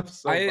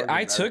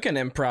 I took an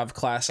improv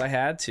class. I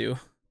had to.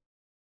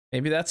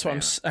 Maybe that's why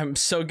I'm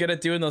so good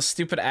at doing those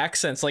stupid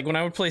accents. Like when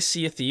I would play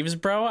Sea of Thieves,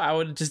 bro, I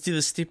would just do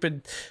the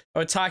stupid. I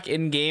would talk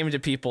in game to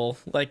people,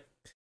 like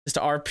just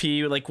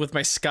RP, like with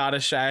my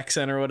Scottish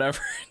accent or whatever,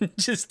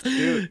 just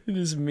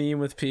meme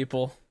with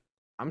people.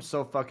 I'm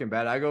so fucking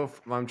bad.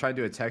 When I'm trying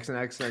to do a Texan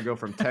accent, I go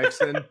from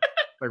Texan,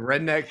 like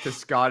redneck, to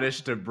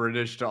Scottish to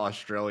British to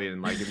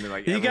Australian, like, and then,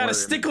 like you gotta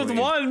stick with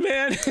one,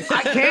 man.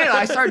 I can't.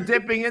 I start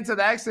dipping into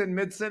the accent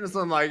mid sentence.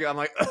 I'm like,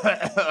 like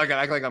I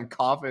act like I'm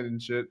coughing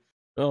and shit.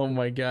 Oh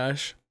my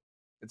gosh,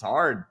 it's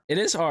hard. It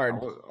is hard.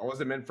 I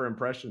wasn't meant for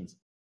impressions,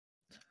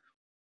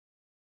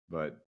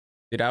 but.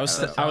 Dude, I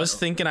was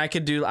thinking I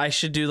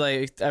should do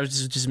like, I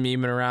was just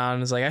memeing around. I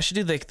was like, I should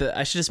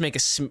just make a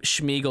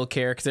Schmeagle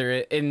character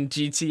in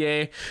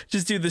GTA.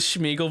 Just do the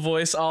Schmeagle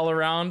voice all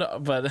around,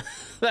 but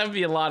that'd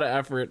be a lot of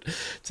effort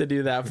to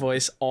do that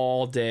voice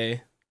all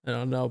day. I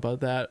don't know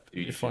about that.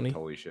 Dude, you funny.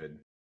 Totally should.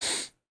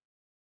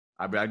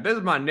 I'd be like, "This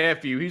is my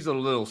nephew. He's a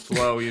little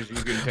slow, as you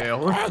can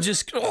tell."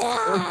 just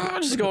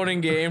going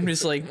in game,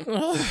 just like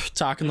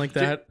talking like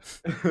that.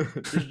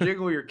 Just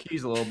jiggle your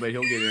keys a little bit.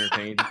 He'll get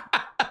entertained.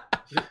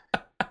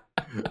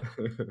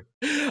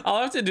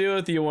 I'll have to do it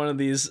with you one of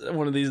these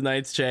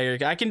nights,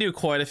 Jagger. I can do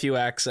quite a few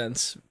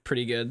accents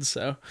pretty good,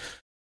 so.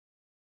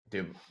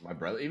 Dude, my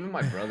brother,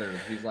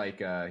 he's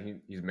like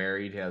he's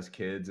married, he has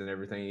kids and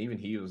everything. Even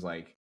he was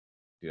like,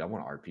 "Dude, I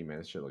want to RP, man.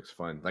 This shit looks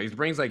fun." Like, it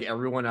brings like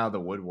everyone out of the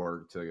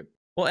woodwork to.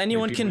 Well,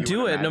 anyone can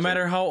do it, no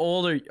matter how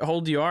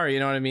old you are. You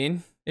know what I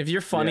mean? If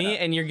you're funny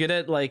and you're good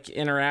at like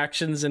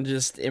interactions and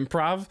just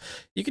improv,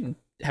 you can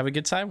have a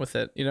good time with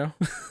it. You know,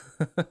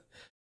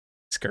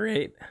 it's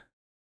great.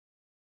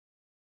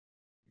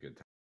 Good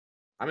time.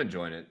 I'm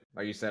enjoying it.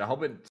 Like you said, I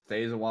hope it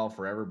stays a while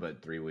forever,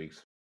 but 3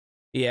 weeks.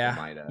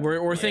 Yeah,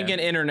 we're thinking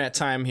internet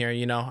time here.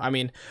 You know, I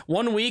mean,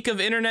 1 week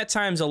of internet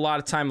time is a lot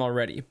of time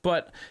already.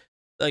 But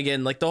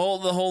again, like the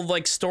whole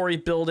like story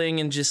building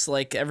and just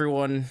like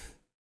everyone,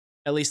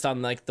 at least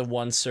on like the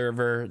one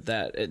server,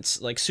 that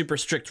it's like super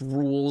strict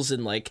rules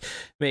and like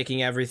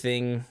making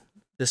everything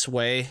this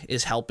way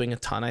is helping a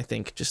ton. I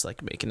think just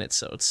like making it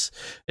so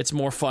it's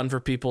more fun for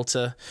people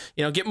to,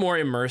 you know, get more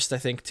immersed. I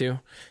think too.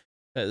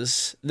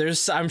 Because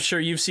I'm sure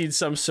you've seen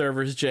some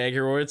servers,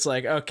 Jagger, where it's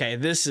like, okay,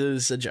 this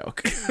is a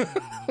joke.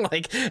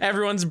 Like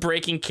everyone's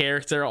breaking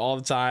character all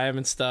the time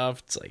and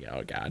stuff. It's like,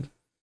 oh god.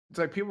 It's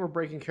like people were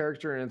breaking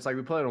character, and it's like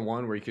we played on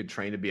one where you could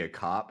train to be a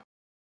cop,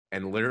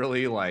 and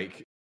literally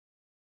like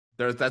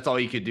that's all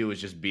you could do is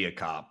just be a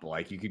cop.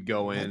 Like you could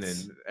go in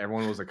and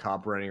everyone was a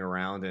cop running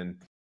around, and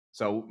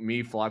so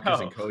me, Flopkins,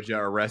 and Koja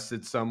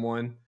arrested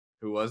someone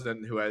who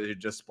had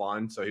just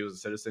spawned, so he was a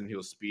citizen. He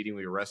was speeding.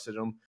 We arrested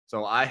him.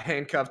 So I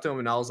handcuffed him,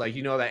 and I was like,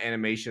 you know that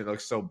animation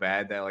looks so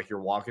bad that like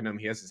you're walking him,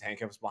 he has his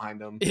handcuffs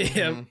behind him.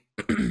 Yeah.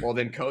 Well,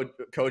 then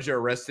Koja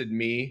arrested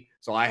me,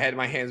 so I had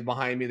my hands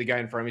behind me. The guy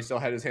in front of me still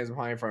had his hands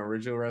behind me from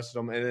originally arrested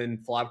him, and then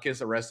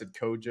Flopkiss arrested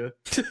Koja.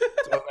 So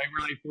like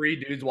we're like three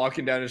dudes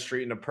walking down the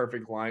street in a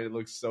perfect line. It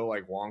looks so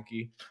like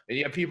wonky. And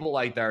you have people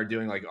like that are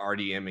doing like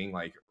RDMing,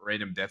 like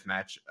random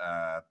deathmatch,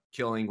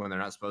 killing when they're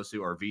not supposed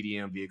to, or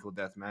VDM, vehicle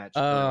deathmatch,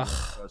 when they're not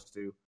supposed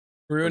to.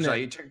 Ruin it.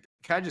 Like, it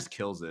kind of just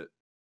kills it.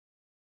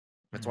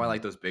 That's why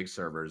like those big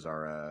servers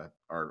are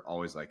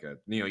always like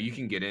you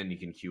can get in, you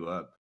can queue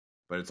up,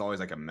 but it's always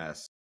like a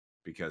mess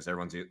because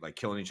everyone's like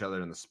killing each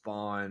other in the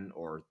spawn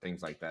or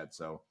things like that.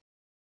 So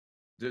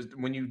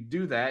when you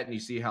do that and you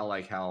see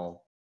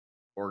how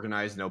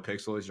organized No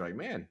Pixel is, you're like,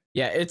 man,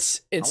 yeah,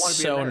 it's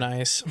so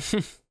nice.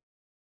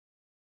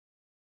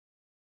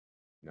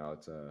 No,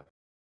 it's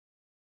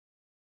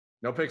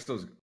No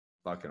Pixel's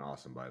fucking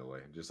awesome, by the way.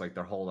 Just like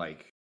their whole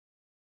like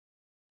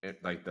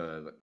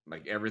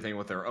everything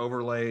with their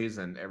overlays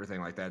and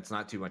everything like that. It's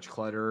not too much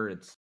clutter.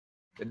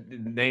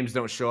 Names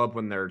don't show up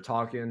when they're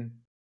talking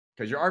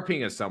because you're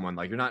RPing as someone,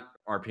 like you're not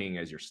RPing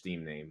as your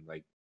Steam name,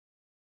 like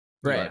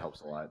right. That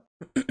helps a lot.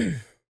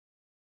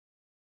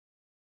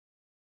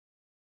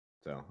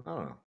 So I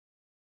don't know.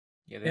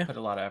 Yeah, they put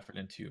a lot of effort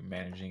into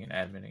managing and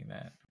adminning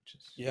that.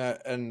 Yeah,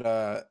 and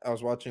I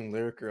was watching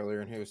Lyric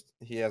earlier, and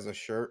he has a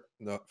shirt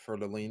for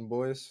the Lean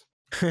Boys,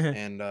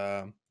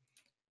 and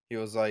he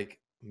was like,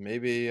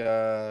 maybe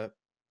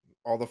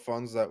all the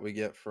funds that we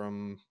get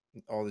from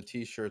all the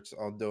T-shirts,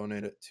 I'll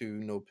donate it to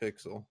No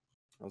Pixel.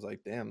 I was like,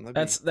 damn,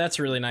 that's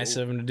really nice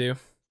of him to do.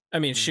 I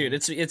mean, shoot,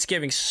 it's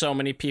giving so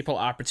many people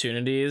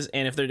opportunities,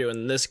 and if they're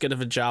doing this good of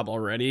a job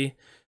already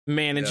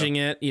managing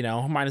it, you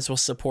know, might as well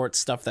support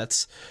stuff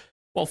that's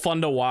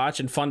fun to watch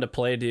and fun to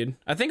play, dude.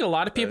 I think a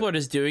lot of people are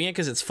just doing it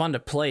because it's fun to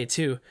play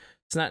too.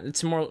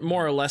 It's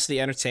more or less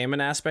the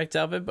entertainment aspect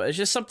of it, but it's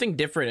just something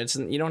different.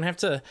 You don't have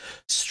to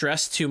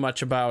stress too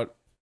much about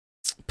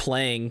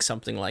playing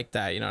something like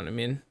that. You know what I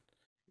mean?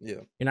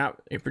 Yeah.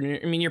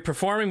 You're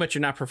performing, but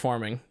you're not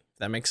performing. If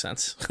that makes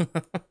sense.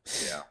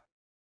 Yeah.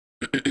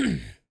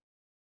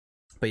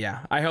 But yeah,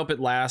 I hope it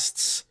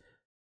lasts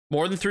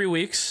more than 3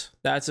 weeks.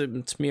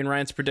 It's me and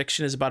Ryan's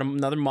prediction is about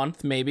another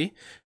month, maybe,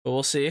 but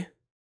we'll see.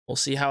 We'll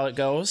see how it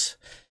goes.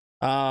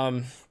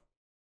 Yeah,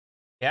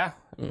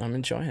 I'm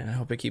enjoying it. I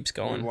hope it keeps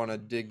going. You want to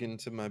dig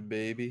into my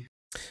baby?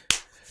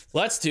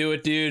 Let's do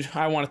it, dude.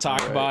 I want to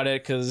talk about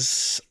it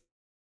because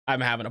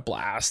I'm having a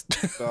blast.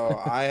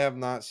 So I have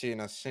not seen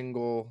a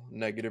single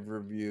negative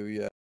review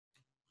yet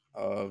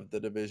of the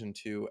Division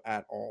 2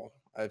 at all.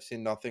 I've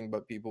seen nothing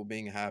but people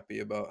being happy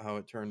about how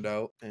it turned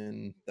out,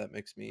 and that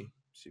makes me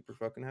super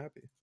fucking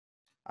happy.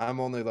 I'm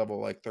only level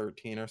like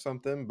 13 or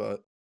something,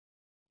 but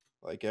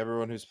like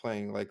everyone who's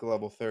playing like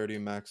level 30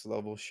 max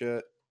level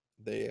shit,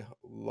 they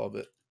love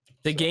it.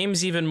 The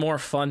game's even more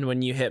fun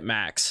when you hit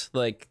max.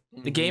 Like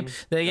the game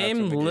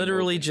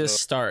literally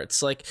just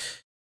starts. Like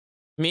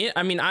me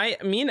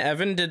and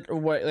Evan did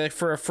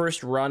for a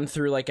first run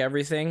through like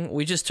everything.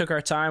 We just took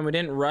our time. We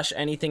didn't rush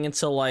anything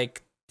until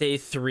like day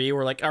 3.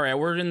 We're like, all right,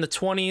 we're in the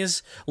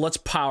 20s. Let's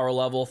power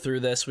level through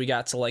this. We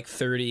got to like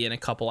 30 in a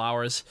couple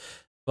hours,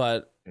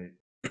 but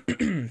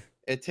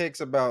it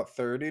takes about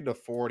 30 to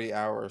 40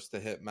 hours to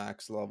hit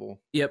max level.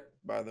 Yep.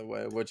 By the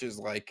way, which is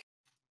like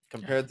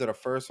compared to the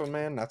first one,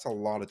 man, that's a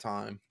lot of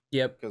time.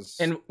 Yep.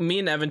 And me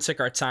and Evan took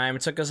our time.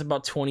 It took us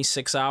about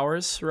 26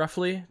 hours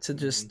roughly to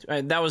just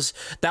that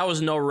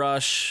was no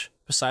rush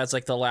besides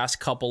like the last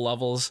couple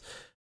levels.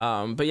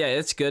 But yeah,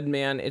 it's good,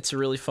 man. It's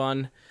really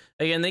fun.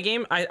 Again, the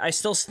game, I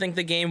still think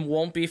the game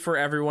won't be for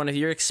everyone. If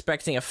you're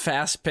expecting a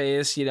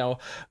fast-paced, you know,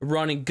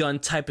 run-and-gun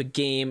type of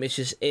game,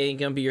 it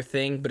ain't gonna be your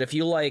thing. But if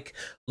you like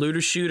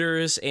looter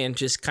shooters and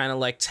just kind of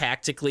like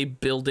tactically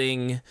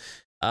building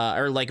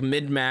or like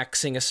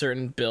mid-maxing a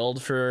certain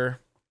build for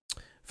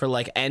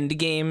like end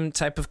game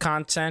type of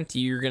content,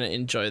 you're gonna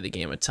enjoy the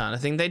game a ton. I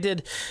think they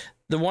did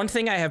the one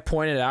thing I have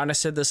pointed out, and I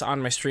said this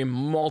on my stream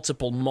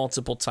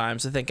multiple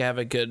times. I think I have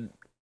a good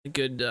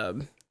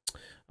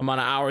amount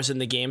of hours in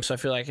the game, so I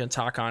feel like I can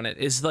talk on it,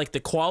 is like the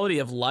quality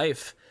of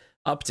life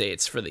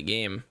updates for the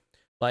game.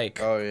 Like,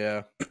 oh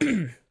yeah.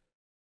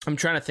 I'm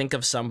trying to think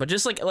of some, but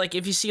just like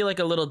if you see like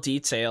a little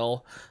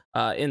detail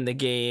in the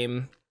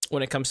game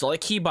when it comes to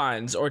like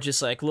keybinds, or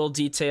just like little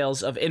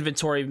details of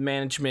inventory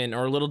management,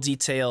 or little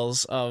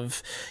details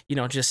of, you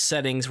know, just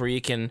settings where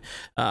you can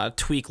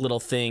tweak little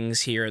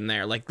things here and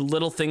there, like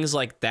little things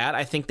like that,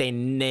 I think they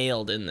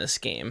nailed in this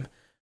game.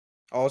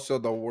 Also,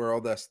 the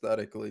world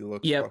aesthetically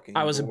looks fucking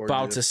I was gorgeous.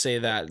 About to say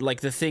that.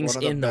 Like the things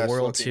in the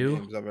world too.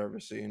 Games I've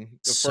ever seen.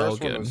 The so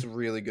first good. one was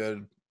really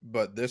good,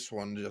 but this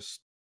one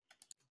just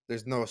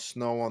there's no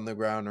snow on the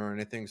ground or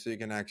anything, so you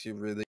can actually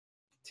really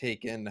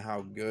take in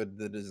how good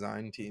the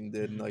design team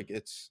did. Like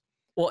it's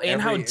and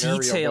how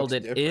detailed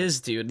it is,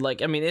 dude.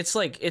 Like I mean, it's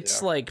like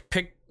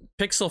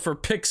pixel for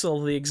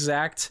pixel the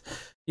exact,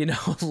 you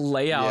know,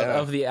 layout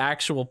of the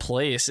actual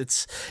place.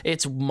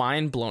 It's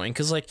mind-blowing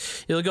because like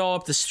you'll go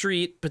up the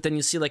street, but then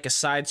you see like a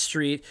side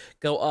street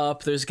go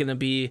up, there's gonna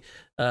be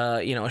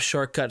you know, a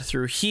shortcut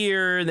through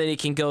here, then you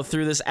can go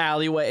through this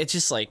alleyway. It's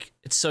just like,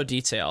 it's so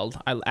detailed.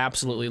 I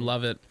absolutely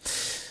love it.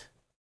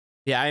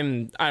 Yeah, I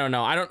don't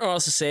know what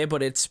else to say,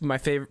 but it's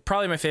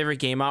probably my favorite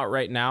game out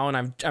right now,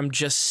 and I'm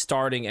just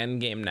starting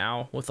endgame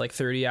now with like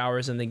 30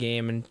 hours in the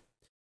game, and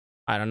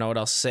I don't know what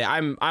else to say.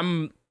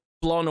 I'm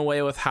blown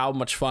away with how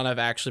much fun I've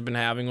actually been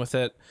having with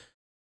it.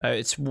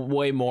 It's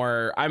way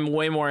more. I'm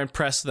way more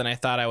impressed than I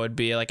thought I would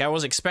be. Like I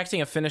was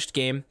expecting a finished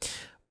game,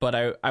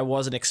 but I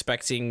wasn't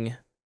expecting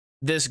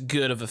this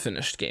good of a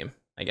finished game,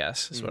 I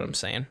guess is what I'm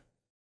saying.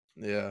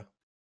 Yeah.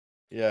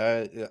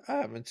 Yeah, I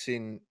haven't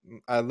seen.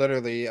 I've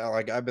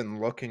been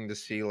looking to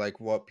see like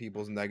what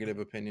people's negative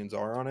opinions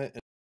are on it.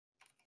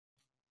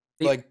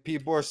 And, like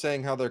people are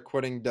saying how they're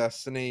quitting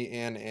Destiny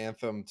and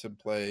Anthem to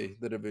play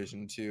the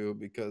Division 2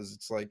 because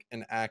it's like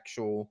an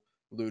actual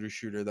looter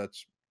shooter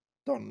that's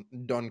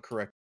done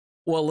correctly.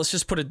 Well, let's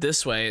just put it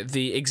this way: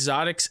 the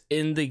exotics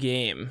in the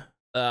game.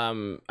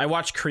 I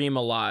watch Cream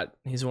a lot.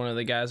 He's one of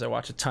the guys I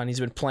watch a ton. He's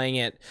been playing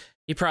it.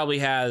 He probably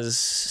has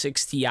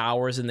 60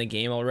 hours in the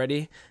game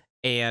already,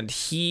 and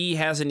he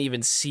hasn't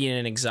even seen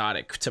an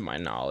exotic to my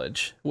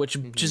knowledge, which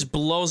just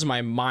blows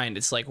my mind.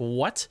 It's like,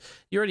 what?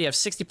 You already have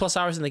 60 plus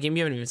hours in the game,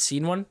 you haven't even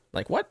seen one?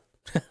 Like, what?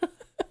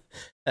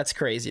 That's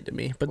crazy to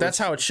me, but that's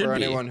how it should be. For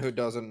anyone who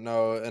doesn't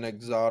know, an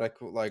exotic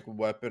like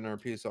weapon or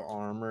piece of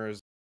armor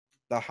is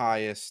the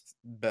highest,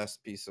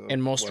 best piece of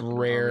and most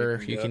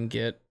rare you can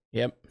get.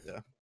 Yep. Yeah.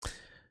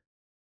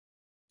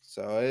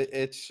 So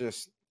it's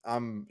just,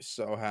 I'm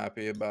so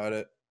happy about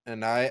it,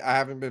 and I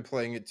haven't been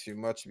playing it too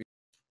much.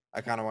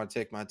 I kind of want to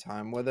take my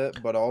time with it,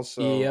 but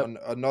also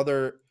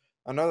another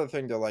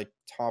thing to like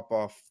top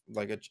off,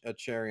 like a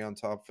cherry on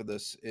top for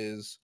this,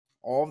 is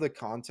all of the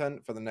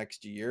content for the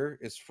next year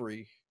is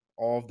free.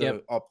 All of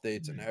the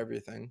updates and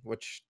everything,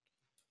 which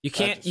you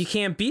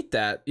can't beat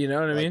that. You know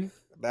what I mean?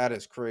 That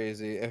is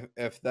crazy.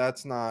 If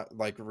that's not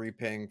like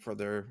repaying for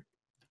their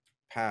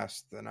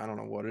past, then I don't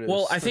know what it is.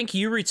 Well, I think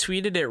you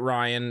retweeted it,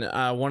 Ryan.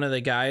 One of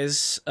the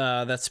guys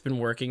that's been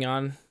working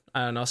on,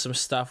 I don't know, some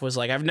stuff, was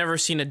like, I've never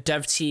seen a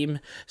dev team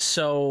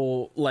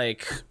so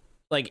like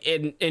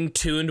in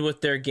tuned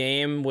with their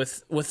game,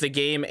 with the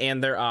game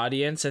and their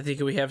audience. I think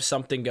we have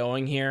something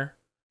going here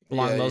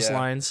along those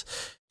lines.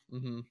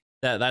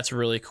 That's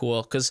really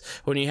cool, because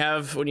when you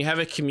have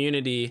a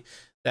community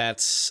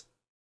that's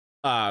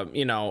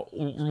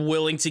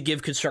willing to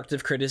give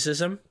constructive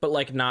criticism, but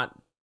like not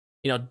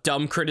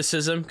dumb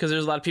criticism, because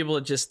there's a lot of people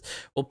that just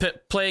will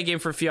play a game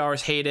for a few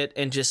hours, hate it,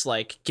 and just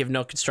like give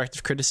no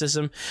constructive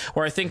criticism.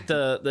 Where I think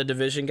the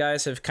Division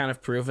guys have kind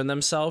of proven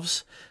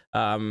themselves,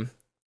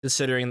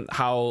 considering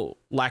how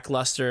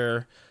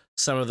lackluster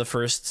some of the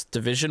first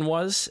Division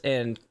was,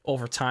 and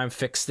over time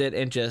fixed it,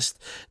 and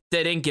just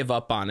they didn't give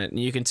up on it. And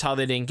you can tell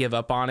they didn't give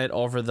up on it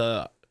over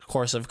the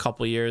course of a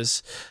couple of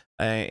years,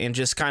 and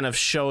just kind of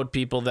showed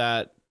people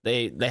that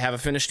they have a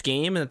finished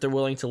game, and that they're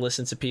willing to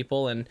listen to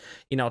people, and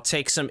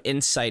take some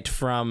insight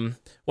from,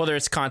 whether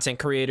it's content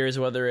creators,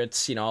 whether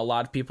it's a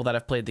lot of people that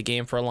have played the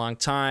game for a long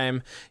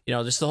time,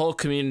 just the whole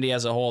community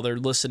as a whole. They're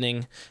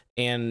listening,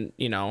 and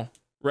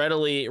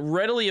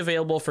readily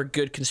available for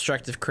good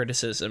constructive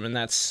criticism, and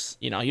that's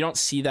you don't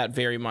see that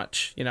very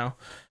much.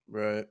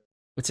 Right.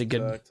 It's a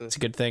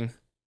good thing.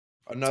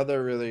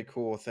 Another really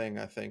cool thing,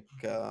 I think,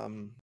 a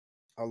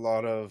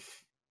lot of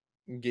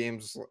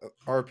games,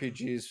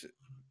 RPGs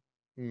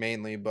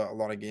mainly, but a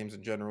lot of games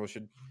in general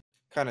should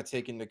kind of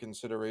take into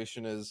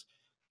consideration, is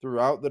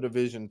throughout the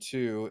Division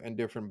 2 and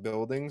different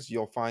buildings,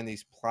 you'll find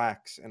these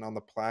plaques, and on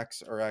the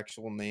plaques are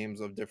actual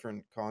names of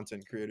different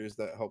content creators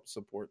that help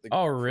support the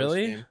Oh,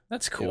 really? Game.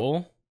 That's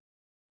cool.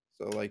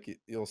 So like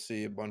you'll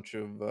see a bunch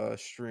of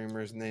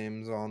streamers'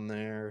 names on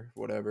there,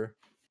 whatever.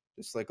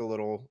 Just like a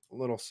little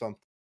something,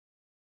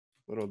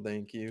 little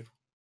thank you.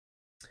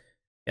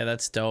 Yeah,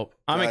 that's dope.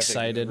 I'm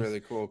excited. Think it's really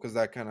cool, because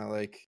that kind of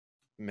like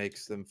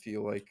makes them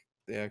feel like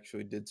they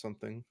actually did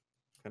something,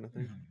 kind of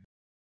thing.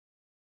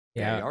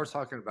 Yeah, I was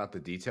talking about the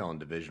detail in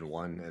Division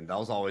 1, and that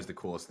was always the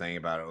coolest thing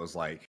about it. Was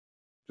like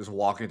just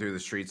walking through the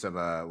streets of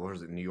what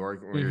was it, New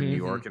York? When we were in New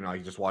York, and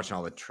like just watching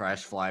all the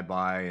trash fly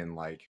by, and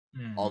like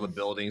all the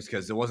buildings,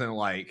 because it wasn't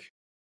like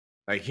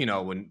when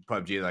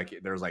PUBG, like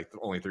there was like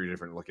only 3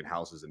 different looking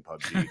houses in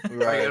PUBG.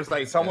 Right. Like, it was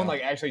like someone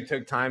like actually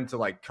took time to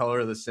like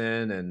color this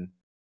in and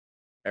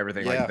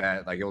everything like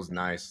that. Like it was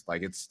nice.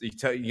 Like you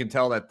can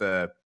tell that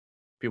the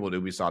people at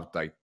Ubisoft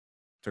like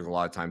took a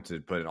lot of time to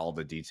put in all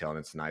the detail, and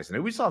it's nice.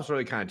 And Ubisoft's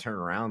really kind of turned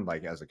around,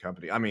 like as a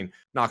company. I mean,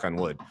 knock on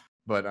wood,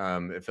 but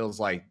it feels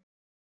like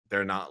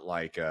they're not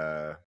like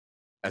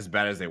as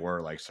bad as they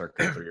were like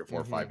circa 3 or 4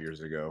 or 5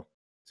 years ago.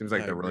 Seems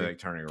like they're really like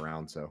turning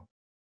around. So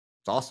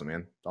it's awesome,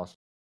 man. It's awesome.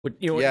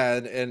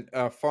 And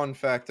a fun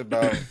fact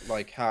about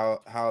like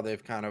how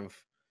they've kind of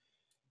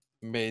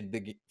made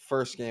the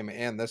first game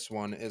and this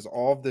one is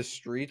all of the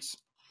streets,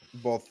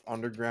 both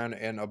underground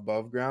and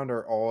above ground,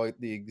 are all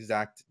the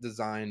exact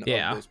design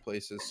of those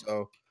places.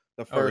 So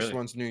the first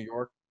one's New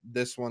York,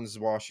 this one's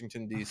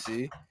Washington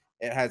DC.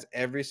 It has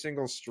every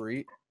single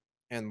street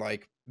and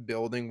like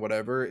building,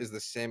 whatever, is the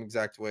same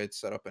exact way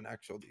it's set up in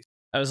actual DC.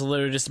 I was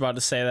literally just about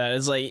to say that.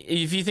 It's like,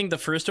 if you think the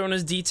first one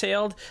is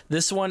detailed,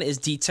 this one is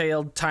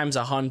detailed times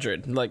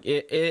 100. Like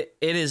it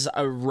is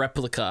a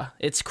replica.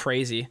 It's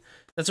crazy.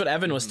 That's what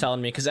Evan was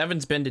telling me, because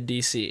Evan's been to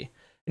DC.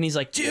 And he's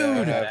like,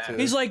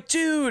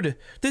 dude,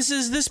 this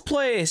is this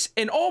place.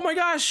 And oh my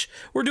gosh,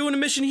 we're doing a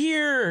mission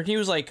here. And he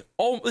was like,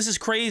 oh, this is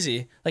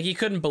crazy. Like, he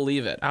couldn't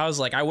believe it. I was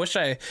like, I wish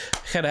I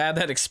had had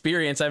that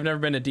experience. I've never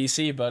been to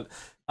DC, but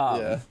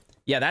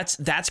yeah,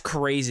 that's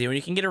crazy. When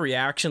you can get a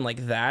reaction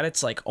like that,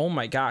 it's like, oh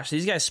my gosh,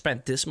 these guys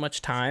spent this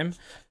much time.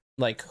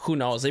 Like, who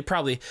knows? They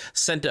probably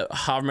sent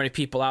however many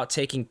people out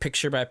taking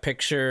picture by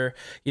picture,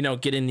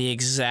 getting the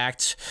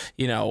exact,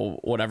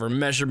 whatever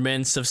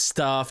measurements of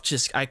stuff.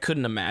 Just, I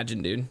couldn't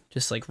imagine, dude.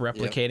 Just like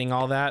replicating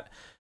all that.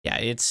 Yeah,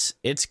 it's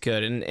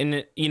good, and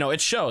it, you know,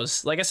 it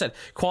shows. Like I said,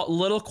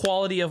 little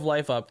quality of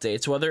life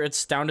updates, whether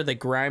it's down to the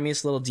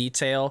grimiest little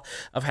detail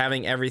of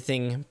having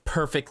everything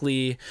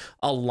perfectly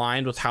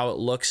aligned with how it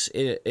looks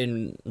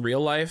in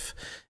real life,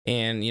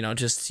 and you know,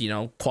 just, you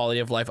know, quality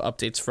of life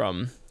updates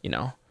from, you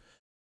know,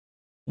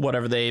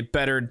 whatever they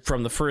bettered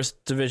from the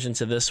first division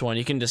to this one.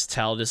 You can just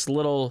tell, just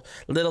little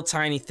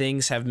tiny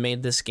things have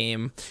made this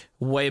game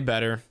way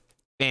better.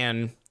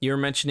 And you're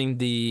mentioning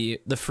the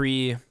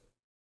free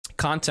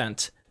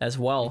content as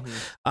well.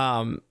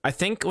 I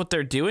think what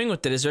they're doing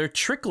with it is they're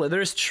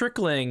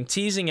trickling,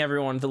 teasing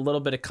everyone with a little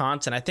bit of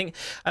content.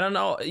 I don't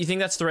know, you think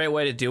that's the right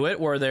way to do it,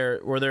 where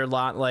they're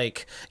not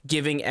like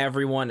giving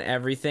everyone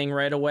everything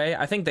right away?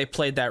 I think they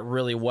played that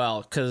really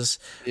well, because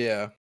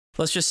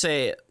let's just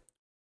say,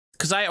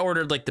 because I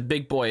ordered like the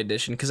big boy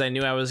edition, because I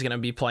knew I was going to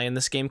be playing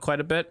this game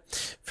quite a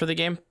bit for the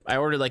game. I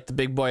ordered like the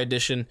big boy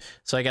edition,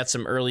 so I got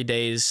some early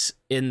days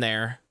in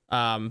there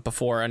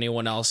before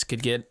anyone else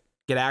could get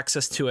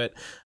access to it.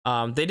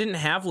 They didn't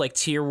have like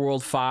tier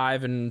world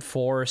 5 and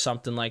 4 or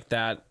something like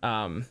that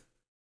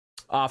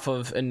off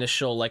of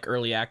initial like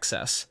early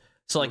access.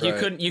 So like you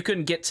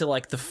couldn't get to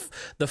like the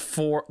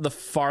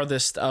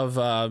farthest of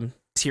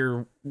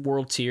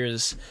world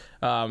tiers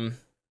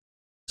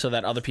so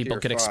that other people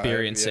could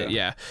experience it.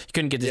 Yeah, you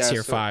couldn't get to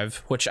tier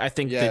 5, which I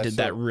think they did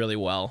that really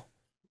well.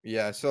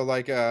 Yeah, so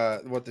like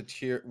what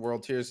the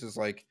world tiers is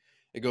like,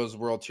 it goes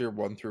world tier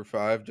 1 through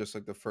 5, just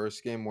like the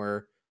first game,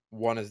 where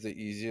 1 is the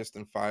easiest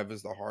and 5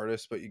 is the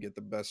hardest, but you get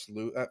the best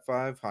loot at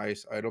 5,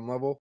 highest item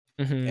level.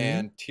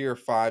 And tier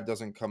 5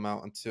 doesn't come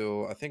out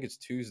until I think it's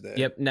Tuesday.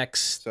 Yep,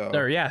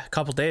 a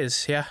couple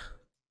days.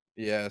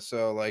 Yeah,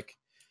 so like,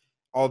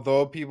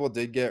 although people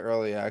did get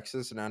early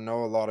access, and I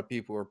know a lot of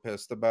people were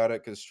pissed about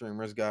it because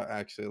streamers got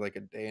actually like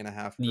a day and a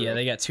half early. Yeah,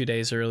 they got 2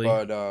 days early.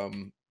 But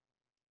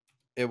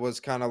it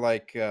was kind of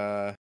like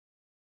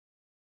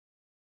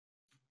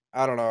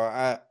I don't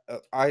know,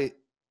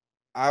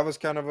 I was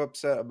kind of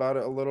upset about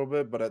it a little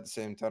bit, but at the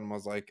same time I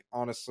was like,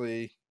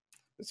 honestly,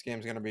 this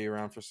game's gonna be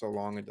around for so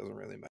long, it doesn't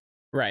really matter.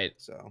 Right.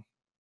 So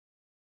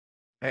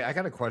hey, I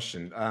got a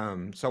question.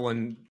 So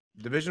when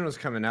Division was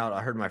coming out,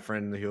 I heard my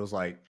friend, he was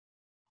like,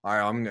 all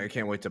right, I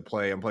can't wait to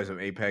play. I'm playing some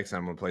Apex, and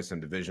I'm gonna play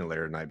some Division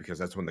later tonight, because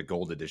that's when the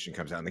gold edition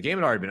comes out. And the game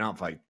had already been out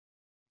for like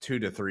 2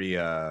 to 3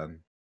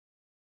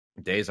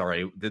 days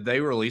already. Did they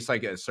release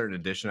like a certain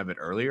edition of it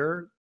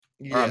earlier?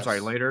 Yes. Or, I'm sorry,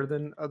 later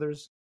than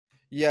others?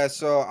 Yeah,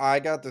 so I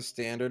got the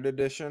standard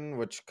edition,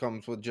 which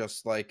comes with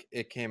just like,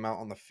 it came out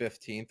on the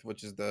 15th,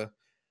 which is the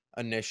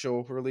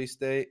initial release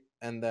date,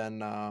 and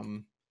then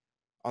on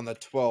the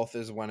 12th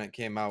is when it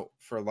came out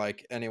for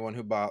like anyone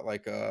who bought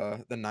like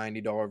the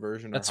 $90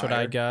 version. That's what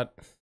I got.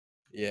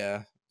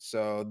 Yeah,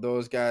 so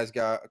those guys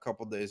got a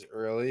couple days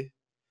early,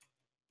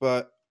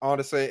 but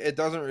honestly, it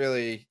doesn't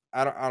really.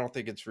 I don't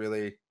think it's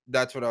really.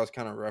 That's what I was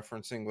kind of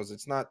referencing, was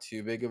it's not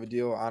too big of a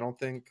deal, I don't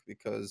think,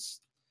 because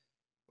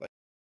like,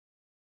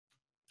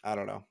 I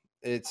don't know.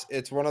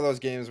 It's one of those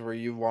games where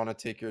you want to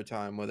take your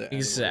time with it.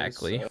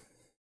 Exactly. Anyways, so.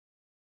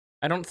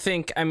 I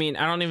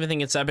don't even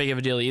think it's that big of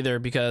a deal either,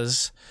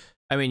 because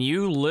I mean,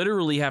 you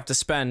literally have to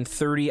spend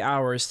 30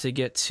 hours to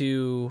get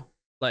to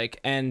like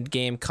end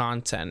game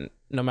content,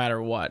 no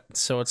matter what.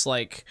 So it's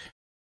like,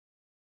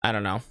 I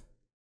don't know.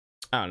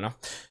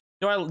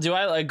 Do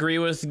I agree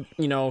with,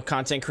 you know,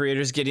 content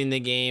creators getting the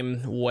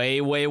game way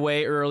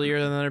earlier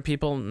than other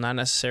people? Not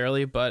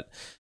necessarily, but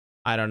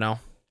I don't know.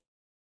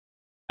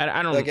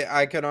 I don't like.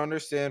 I can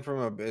understand from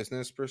a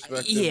business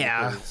perspective.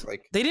 Yeah, it's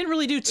like, they didn't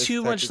really do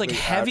too much like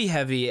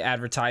heavy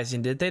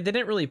advertising, did they? They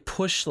didn't really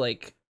push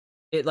like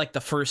it like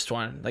the first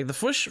one. Like the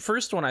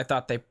first one, I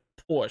thought they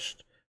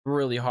pushed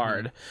really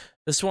hard.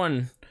 This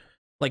one,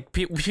 like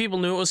people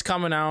knew it was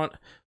coming out,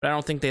 but I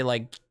don't think they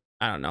like,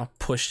 I don't know,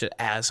 pushed it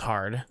as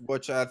hard.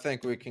 Which I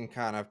think we can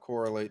kind of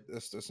correlate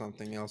this to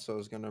something else I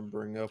was going to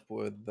bring up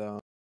with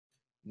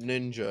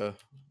Ninja,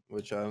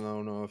 which I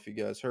don't know if you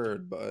guys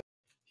heard, but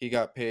he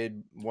got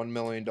paid $1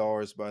 million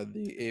by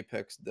the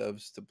Apex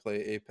devs to play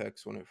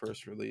Apex when it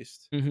first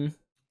released. What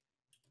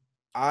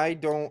I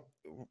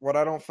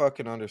don't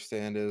fucking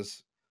understand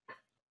is,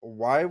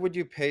 why would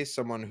you pay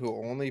someone who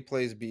only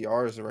plays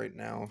BRs right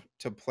now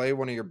to play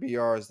one of your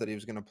BRs that he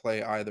was going to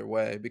play either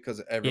way,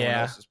 because everyone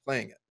else is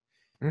playing it?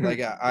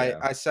 Like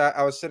I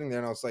was sitting there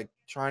and I was like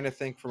trying to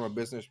think from a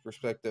business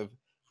perspective,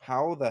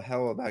 how the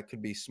hell that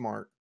could be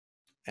smart.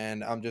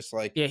 And I'm just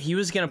like, yeah, he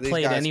was going to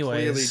play it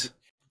anyways.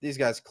 These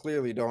guys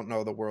clearly don't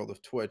know the world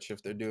of Twitch.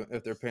 If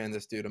they're paying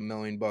this dude $1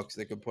 million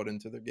they could put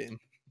into their game.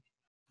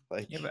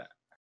 Like, yeah, but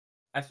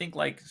I think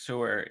like, so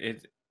where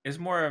it's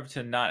more of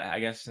to not, I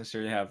guess,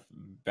 necessarily have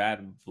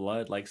bad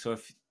blood. Like, so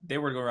if they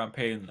were to go around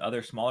paying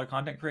other smaller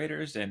content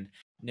creators, and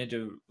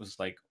Ninja was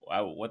like,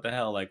 wow, what the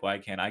hell? Like, why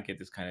can't I get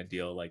this kind of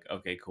deal? Like,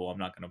 okay, cool, I'm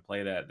not going to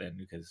play that then,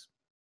 because,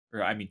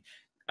 or I mean,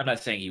 I'm not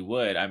saying he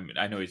would.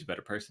 I know he's a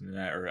better person than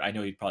that, or I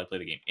know he'd probably play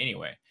the game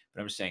anyway.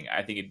 But I'm just saying,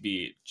 I think it'd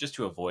be just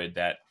to avoid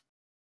that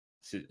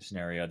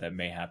scenario that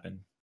may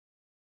happen.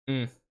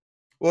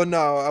 Well,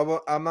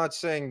 no, I'm not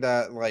saying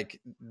that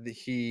like they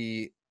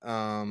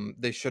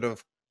should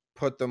have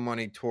put the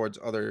money towards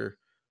other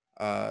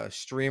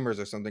streamers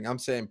or something. I'm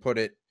saying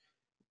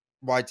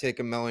why take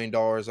 $1 million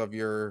of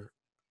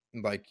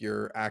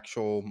your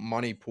actual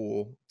money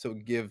pool to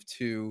give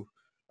to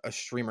a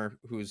streamer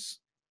whose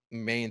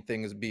main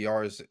thing is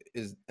BRs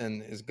is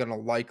gonna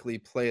likely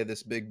play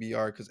this big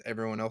BR because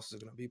everyone else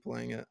is gonna be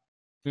playing it.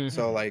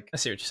 So like, I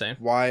see what you're saying.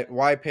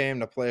 Why pay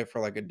him to play it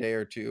for like a day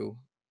or two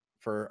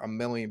for $1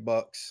 million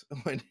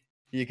when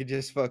you could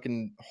just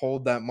fucking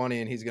hold that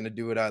money and he's gonna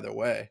do it either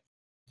way?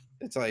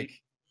 It's like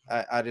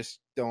I just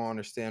don't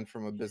understand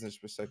from a business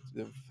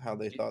perspective how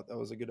they thought that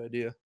was a good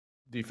idea.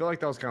 Do you feel like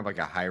that was kind of like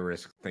a high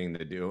risk thing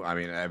to do? I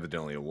mean,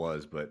 evidently it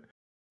was, but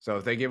so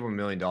if they gave them $1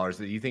 million,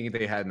 do you think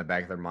they had in the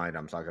back of their mind?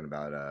 I'm talking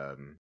about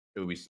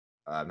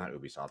not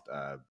Ubisoft,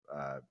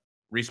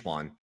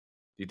 Respawn. Do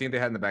you think they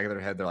had in the back of their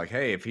head, they're like,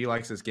 hey, if he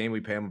likes this game,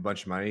 we pay him a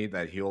bunch of money,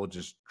 that he'll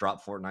just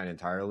drop Fortnite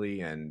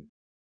entirely and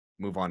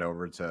move on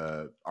over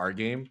to our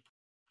game?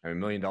 I mean, $1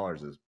 million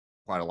is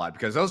quite a lot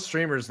because those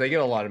streamers, they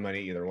get a lot of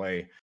money either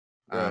way.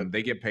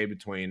 They get paid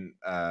between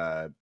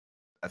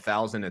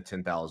 1,000 to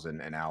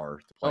 10,000 an hour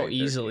to play. Oh,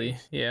 easily,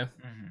 yeah.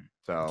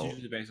 So it's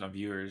usually based on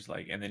viewers,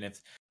 like, and then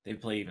if they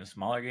play even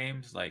smaller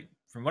games, like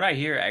from what I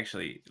hear,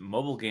 actually,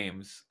 mobile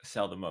games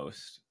sell the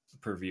most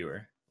per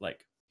viewer.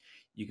 Like,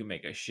 you can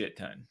make a shit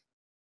ton.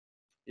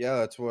 Yeah,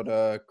 that's what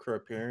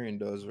Criterion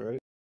does, right?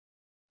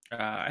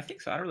 I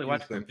think so. I don't really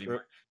watch Crypt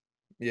anymore.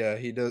 Yeah,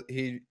 he does.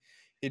 He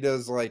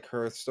does like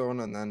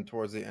Hearthstone, and then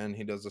towards the end,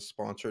 he does a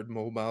sponsored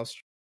mobile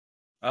stream.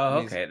 Oh,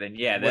 okay. Then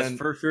yeah, that's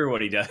for sure what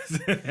he does.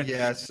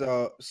 Yeah.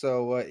 So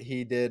what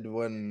he did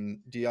when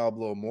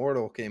Diablo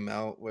Immortal came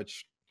out,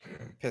 which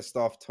pissed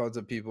off tons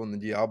of people in the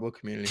Diablo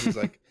community, he's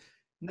like,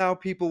 now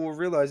people will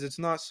realize it's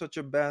not such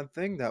a bad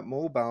thing that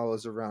mobile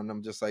is around.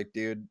 I'm just like,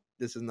 dude,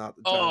 this is not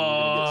the time you're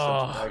gonna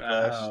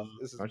get such a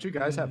backlash. Don't you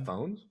guys have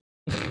phones?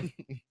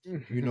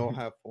 You don't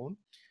have phone?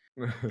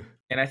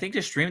 And I think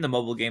to stream the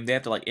mobile game, they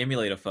have to like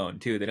emulate a phone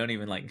too. They don't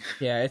even like.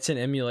 Yeah, it's an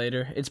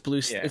emulator. It's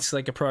It's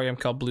like a program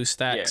called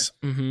BlueStacks.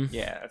 Yeah.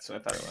 Yeah, that's what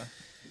I thought it was.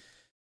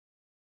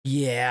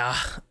 Yeah,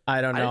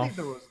 I don't know. I didn't think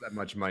there was that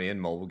much money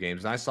in mobile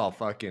games. And I saw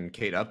fucking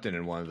Kate Upton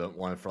in one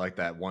for like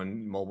that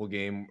one mobile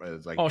game.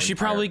 Like, oh, she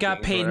probably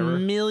got paid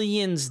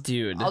millions,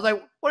 dude. I was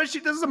like, what is she?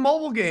 This is a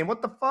mobile game.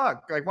 What the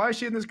fuck? Like, why is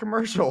she in this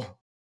commercial?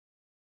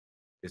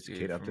 Is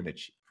Kate Upton a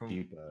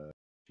cheap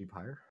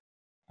hire?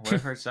 What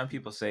I've heard some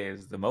people say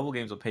is the mobile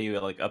games will pay you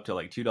like up to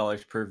like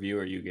 $2 per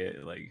viewer you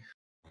get. Like,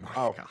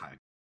 oh god,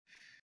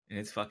 and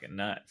it's fucking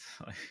nuts.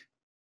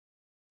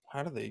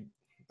 How do they?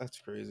 That's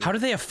crazy. How do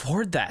they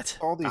afford that?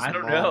 All these I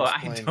don't know.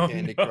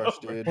 Candy Crush,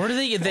 dude. What are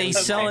they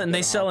selling?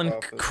 They selling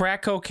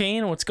crack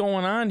cocaine? What's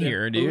going on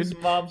here, dude? Whose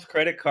mom's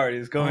credit card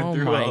is going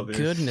through all this? Oh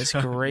my goodness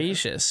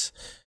gracious!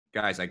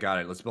 Guys, I got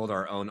it. Let's build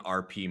our own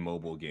RP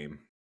mobile game.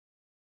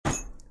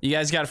 You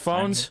guys got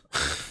phones?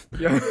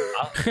 Yeah,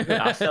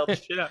 I'll sell the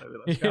shit out of it.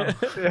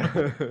 Let's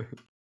go.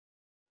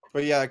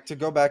 But yeah, to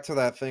go back to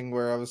that thing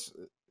where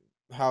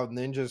how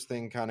Ninja's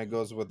thing kind of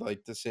goes with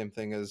like the same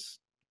thing as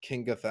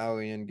King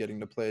Gothalion getting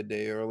to play a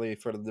day early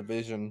for the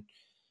division.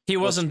 He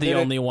wasn't the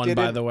only one,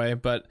 by the way,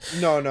 but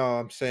no,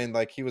 I'm saying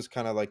like he was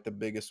kind of like the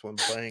biggest one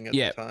playing at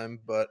the time.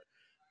 But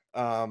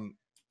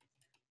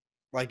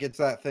like it's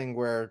that thing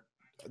where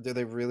do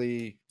they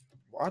really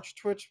watch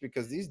Twitch?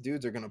 Because these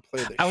dudes are gonna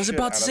play the I was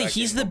about to say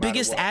he's the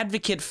biggest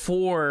advocate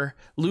for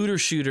looter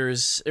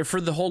shooters,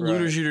 for the whole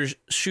looter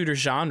shooter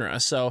genre.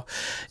 So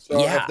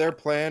yeah, if their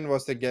plan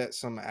was to get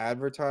some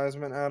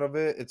advertisement out of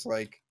it, it's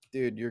like,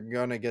 dude, you're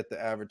gonna get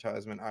the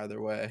advertisement either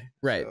way.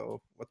 Right.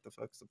 So what the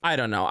fuck's the point? I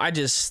don't know. I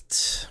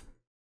just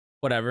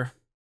whatever.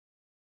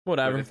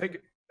 If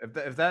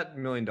that $1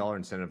 million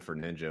incentive for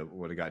Ninja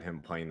would have got him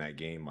playing that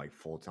game like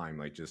full time,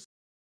 like just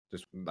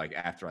like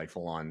after like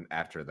full on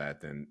after that,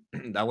 then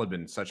that would have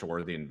been such a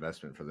worthy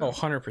investment for them. Oh,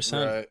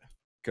 100%.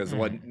 Because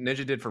what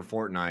Ninja did for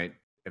Fortnite,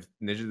 if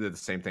Ninja did the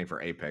same thing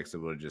for Apex, it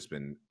would have just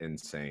been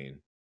insane.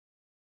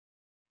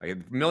 Like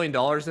 $1 million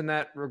in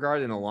that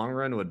regard in the long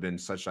run would have been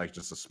such like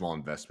just a small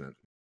investment.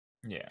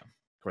 Yeah.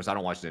 Of course, I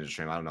don't watch Ninja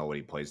stream. I don't know what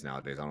he plays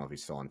nowadays. I don't know if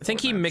he's still on. I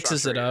think he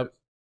mixes it up.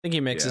 I think he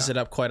mixes it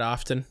up quite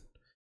often,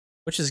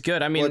 which is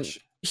good. I mean,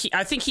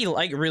 I think he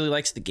really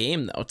likes the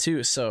game though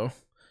too. So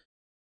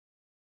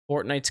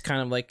Fortnite's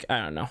kind of like,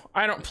 I don't know.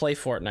 I don't play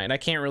Fortnite. I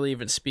can't really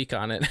even speak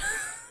on it.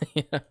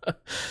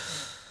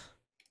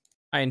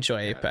 I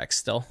enjoy Apex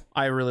still.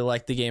 I really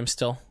like the game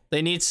still.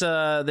 They need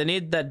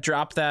that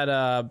drop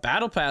that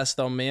battle pass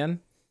though,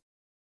 man.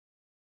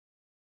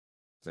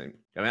 Same.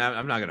 I mean,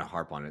 I'm not gonna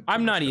harp on it.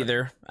 I'm not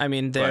either. I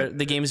mean,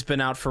 the game's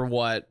been out for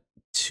what,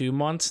 2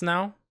 months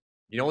now?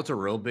 You know what's a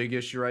real big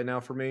issue right now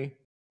for me?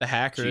 The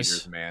hackers.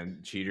 Cheaters, man.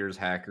 Cheaters,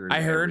 hackers.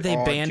 I heard they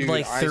banned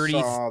like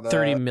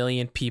 30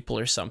 million people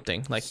or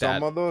something like that.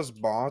 Some of those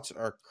bots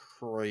are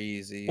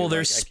crazy. Well,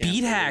 there's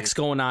speed hacks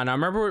going on. I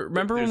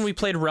remember when we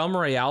played Realm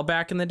Royale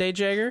back in the day,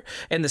 Jagger,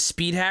 and the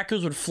speed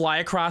hackers would fly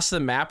across the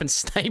map and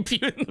snipe you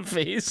in the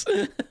face.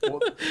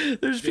 Well,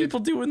 there's people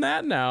doing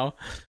that now.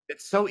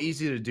 It's so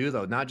easy to do,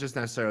 though, not just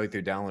necessarily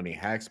through downloading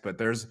hacks, but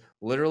there's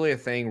literally a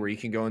thing where you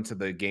can go into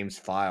the game's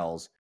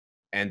files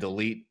and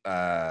delete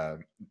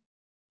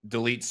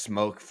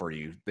smoke for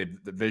you, the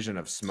vision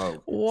of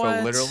smoke.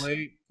 What?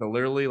 So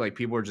literally, like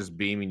people are just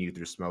beaming you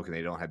through smoke, and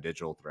they don't have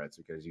digital threats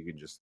because you can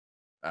just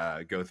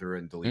go through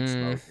and delete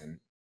smoke and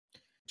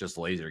just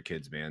laser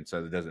kids, man.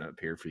 So it doesn't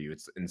appear for you.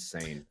 It's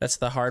insane. That's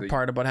the hard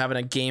part about having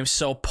a game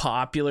so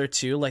popular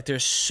too. Like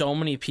there's so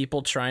many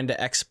people trying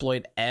to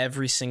exploit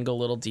every single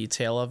little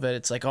detail of it.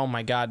 It's like, oh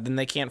my god, then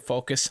they can't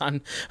focus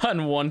on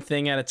one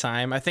thing at a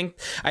time. I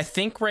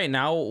think right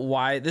now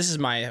why this is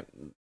my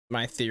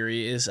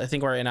theory is I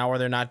think right now where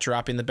they're not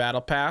dropping the battle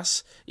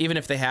pass, even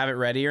if they have it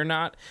ready or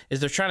not,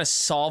 is they're trying to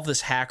solve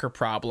this hacker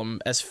problem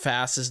as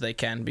fast as they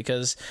can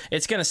because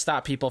it's going to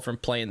stop people from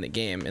playing the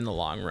game in the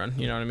long run.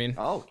 You know what I mean?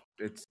 Oh,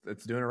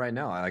 it's doing it right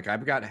now. Like I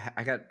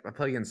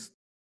played against,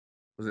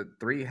 was it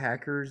 3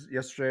 hackers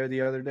yesterday or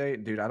the other day?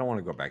 Dude, I don't want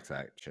to go back to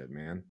that shit,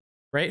 man.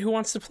 Right? Who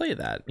wants to play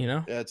that? You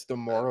know? Yeah, it's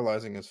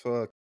demoralizing as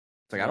fuck.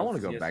 It's like I don't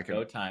want to go back.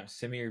 Go time.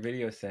 Send me your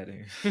video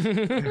settings.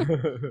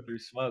 Through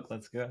smoke.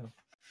 Let's go.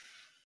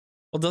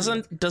 Well,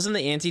 doesn't the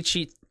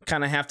anti-cheat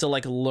kind of have to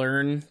like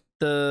learn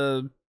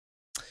the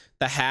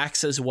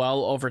hacks as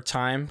well over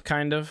time?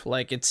 Kind of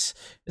like it's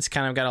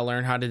kind of got to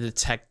learn how to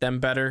detect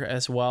them better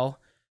as well.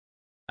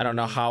 I don't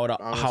know how it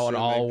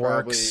all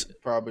works.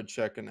 Probably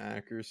check an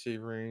accuracy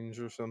range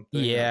or something.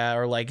 Yeah,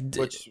 or like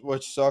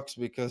which sucks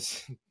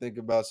because think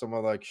about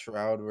someone like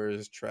Shroud where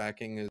his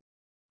tracking is.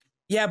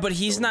 Yeah, but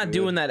he's so not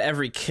doing that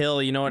every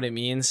kill. You know what I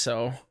mean?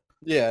 So.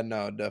 Yeah,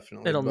 no,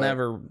 definitely. It'll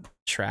never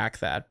track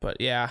that, but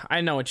yeah, I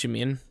know what you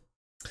mean.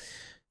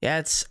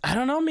 Yeah, I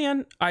don't know,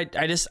 man. I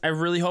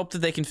really hope that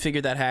they can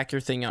figure that hacker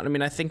thing out. I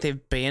mean, I think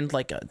they've banned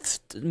like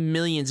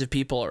millions of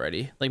people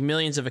already, like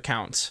millions of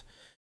accounts.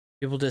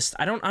 People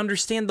I don't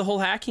understand the whole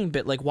hacking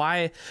bit. Like,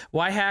 why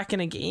hack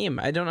in a game?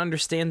 I don't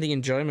understand the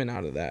enjoyment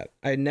out of that.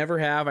 I never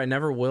have. I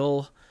never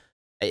will.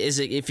 Is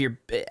it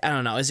I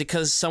don't know. Is it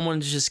because someone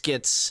just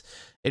gets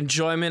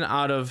enjoyment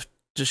out of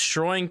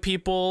destroying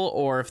people,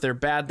 or if they're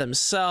bad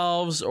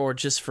themselves, or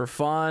just for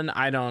fun?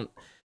 I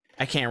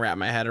can't wrap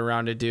my head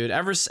around it, dude.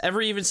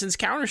 Even since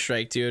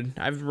Counter-Strike, dude,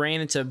 I've ran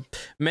into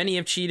many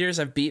of cheaters.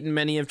 I've beaten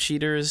many of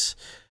cheaters.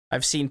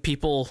 I've seen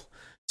people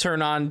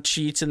turn on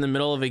cheats in the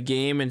middle of a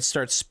game and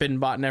start spin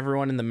botting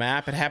everyone in the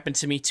map. It happened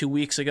to me 2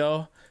 weeks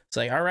ago. It's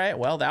like, all right,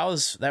 well,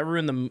 that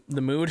ruined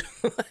the mood.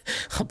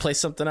 I'll play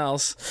something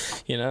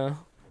else. You know,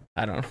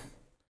 I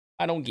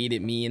don't get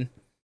it, mean.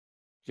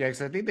 Yeah,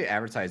 because I think they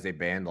advertised they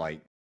banned like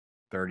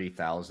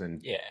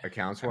 30,000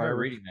 accounts. Why are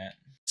reading that?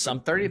 Some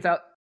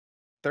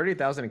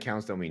 30,000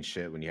 accounts don't mean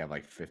shit when you have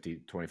like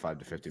 25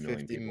 to 50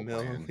 million people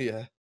playing.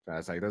 Yeah.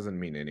 That's like doesn't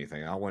mean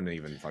anything. I wouldn't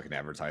even fucking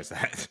advertise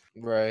that.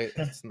 Right.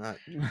 It's not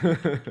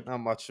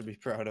much to be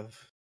proud of.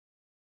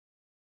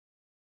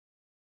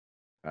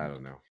 I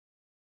don't know.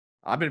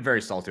 I've been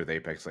very salty with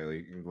Apex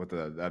lately with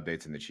the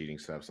updates and the cheating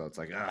stuff. So it's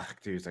like,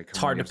 dude, it's like it's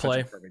hard to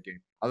play.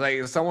 I was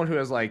like, someone who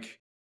has like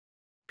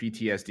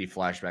PTSD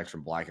flashbacks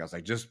from Blackouts,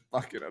 like just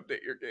fucking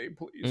update your game,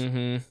 please.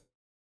 Mm-hmm.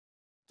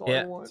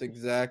 Yeah, it's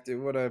exactly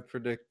what I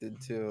predicted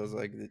too. I was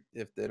like,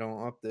 if they don't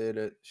update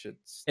it,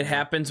 shit's. It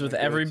happens with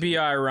every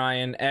BR,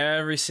 Ryan.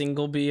 Every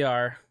single BR.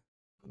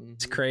 Mm-hmm.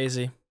 It's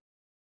crazy.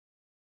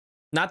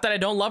 Not that I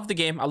don't love the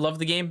game. I love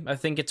the game. I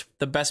think it's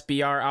the best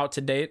BR out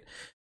to date.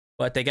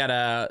 But they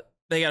gotta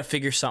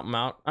figure something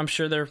out. I'm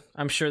sure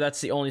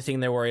that's the only thing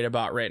they're worried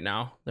about right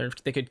now.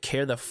 They could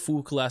care the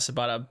fuck less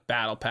about a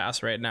battle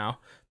pass right now.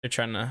 They're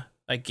trying to,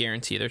 I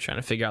guarantee they're trying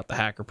to figure out the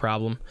hacker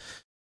problem.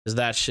 Because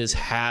that shit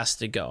has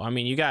to go. I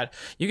mean, you got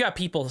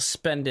people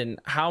spending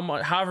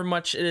however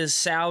much it is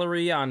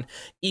salary on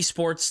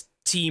esports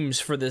teams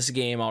for this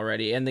game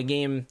already, and the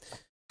game,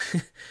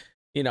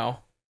 you know,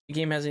 the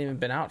game hasn't even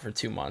been out for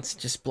 2 months. It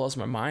just blows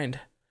my mind.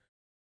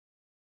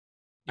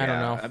 I don't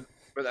know.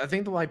 But I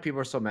think why people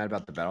are so mad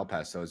about the battle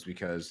pass though is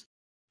because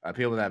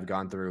people that have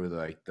gone through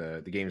like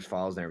the game's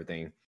files and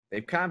everything,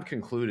 they've kind of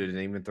concluded, and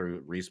even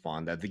through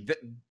Respawn, that the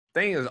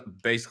thing is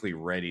basically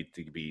ready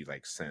to be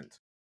like sent.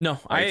 No,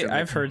 like,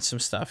 I've heard some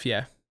stuff.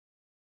 Yeah,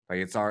 like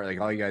it's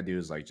like all you gotta do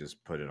is like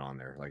just put it on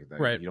there. Like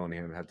right. You don't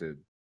even have to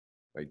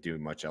like do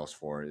much else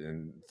for it.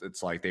 And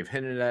it's like they've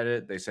hinted at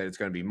it. They said it's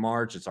gonna be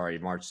March. It's already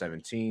March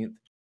 17th.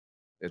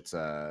 It's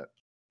I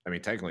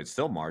mean technically it's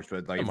still March,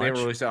 but like if they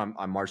release it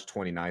on March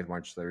 29th,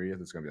 March 30th,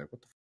 it's gonna be like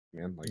what the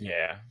fuck, man? Like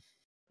yeah,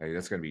 like,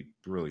 that's gonna be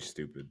really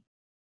stupid.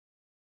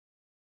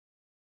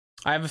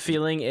 I have a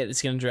feeling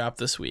it's gonna drop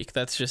this week.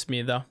 That's just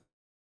me though.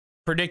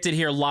 Predicted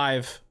here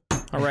live.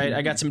 All right,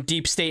 I got some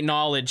deep state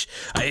knowledge.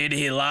 I hit it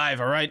here live.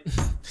 All right. What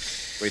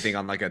do you think,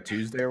 on like a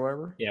Tuesday or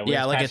whatever?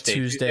 Yeah, like a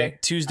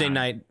Tuesday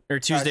night or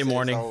Tuesday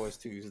morning. It's always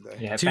Tuesday.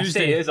 Yeah,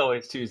 Tuesday is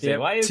always Tuesday. Yep,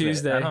 why is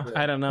Tuesday? It?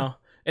 I don't know.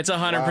 It's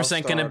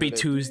 100% gonna be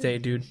Tuesday,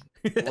 dude.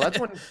 Well, that's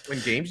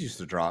when games used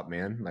to drop,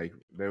 man. Like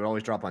they would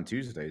always drop on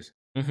Tuesdays.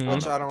 Mm-hmm.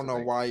 Which I don't know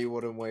why you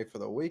wouldn't wait for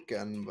the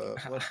weekend,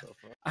 but what the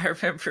fuck? I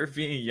remember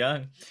being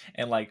young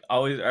and like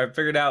always I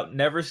figured out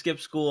never skip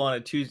school on a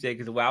Tuesday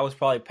because I was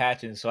probably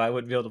patching, so I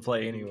wouldn't be able to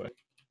play anyway.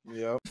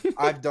 Yep,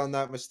 I've done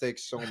that mistake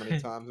so many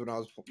times when I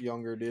was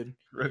younger, dude.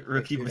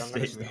 Rookie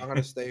mistake. I'm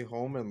gonna stay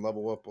home and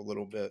level up a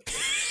little bit.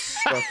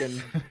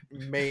 fucking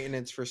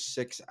maintenance for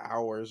 6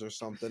 hours or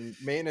something.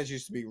 Maintenance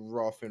used to be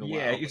rough and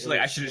yeah, it's like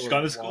I should have just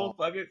gone to school.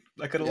 Fuck it,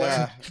 I could have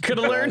learned. Could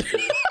have learned.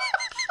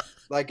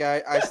 Like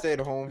I stayed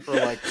home for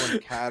like when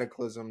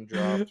Cataclysm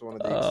dropped, one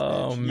of the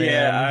expansions.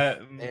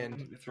 Man.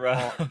 And it's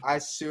rough.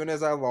 as soon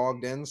as I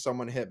logged in,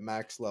 someone hit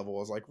max level. I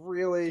was like,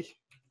 really?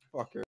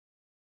 Fucker.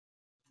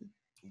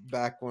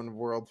 Back when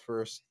world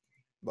first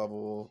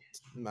level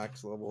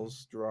max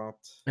levels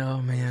dropped.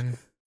 Oh man.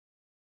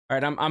 All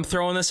right, I'm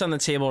throwing this on the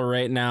table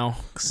right now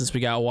since we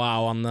got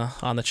WoW on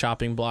the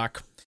chopping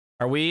block.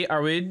 Are we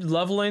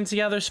leveling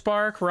together,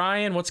 Spark?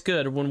 Ryan, what's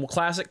good? When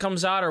Classic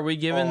comes out, are we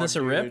giving this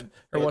a rip?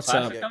 Or what's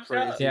up?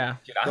 Yeah.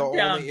 Dude, the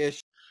only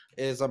issue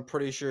is I'm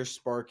pretty sure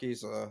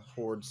Sparky's a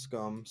Horde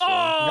scum. So. Oh!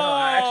 No,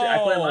 actually, I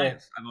play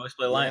Alliance. I've always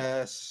played Alliance.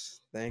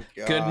 Yes, thank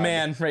God. Good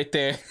man, right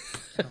there.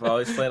 I've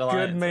always played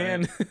Alliance. Good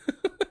man.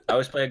 I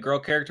always play a girl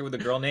character with a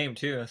girl name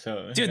too.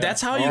 So dude, that's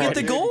how you get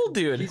the gold,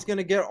 dude. He's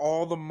gonna get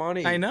all the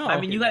money. I know.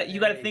 I mean, you got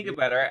to think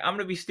about it. Right? I'm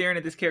gonna be staring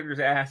at this character's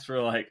ass for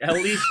like at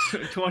least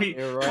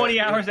 20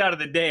 hours out of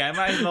the day. I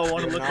might as well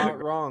want to look. You're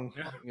not wrong.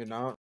 You're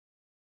not.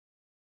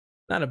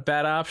 Not a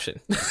bad option.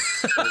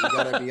 So you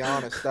gotta be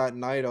honest. That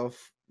night of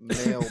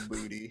male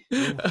booty,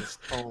 his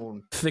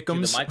tone,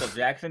 Thickums. The Michael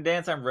Jackson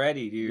dance. I'm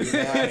ready, dude.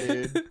 Yeah,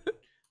 dude.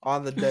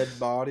 On the dead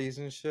bodies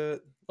and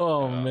shit.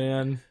 Oh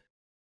man.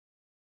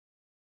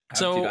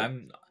 So,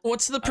 dude,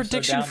 what's the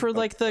prediction for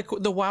like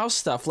the WoW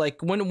stuff?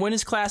 Like, when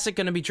is Classic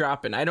going to be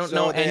dropping? I don't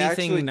know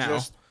anything now.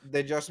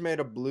 They just made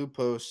a blue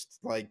post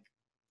like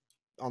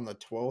on the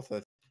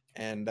 12th,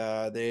 and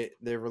they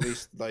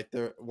released like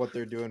what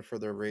they're doing for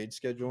their raid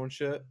schedule and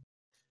shit.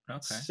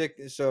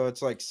 Okay. So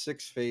it's like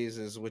 6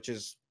 phases, which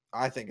is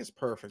I think is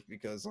perfect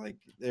because like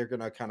they're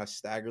gonna kind of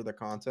stagger the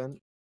content,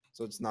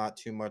 so it's not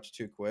too much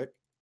too quick.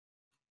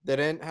 They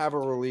didn't have a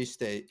release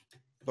date,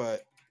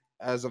 but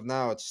as of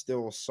now, it's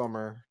still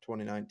summer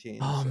 2019.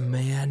 Oh, so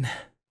man.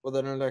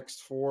 Within the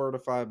next 4 to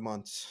 5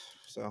 months.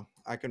 So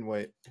I can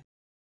wait.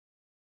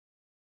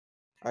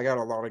 I got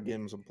a lot of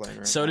games I'm playing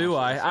right now. So do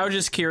I. I was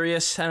just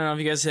curious. I don't know if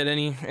you guys had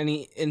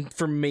any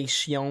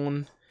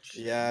information.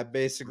 Yeah,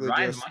 basically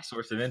Ryan's my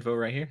source of info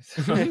right here.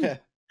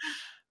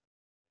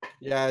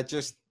 Yeah,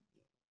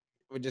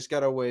 we just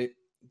gotta wait.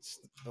 It's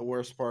the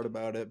worst part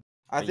about it.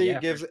 I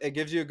think it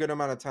gives you a good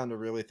amount of time to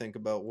really think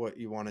about what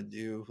you want to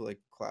do, like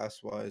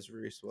class-wise,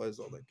 race-wise,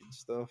 all that good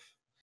stuff.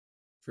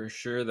 For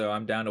sure, though,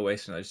 I'm down to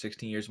waste another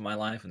 16 years of my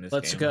life in this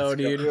Let's game. Go,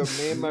 dude.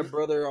 Me and my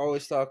brother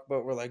always talk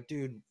about, we're like,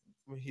 dude,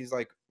 he's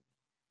like,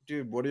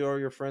 dude, what are all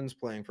your friends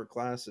playing for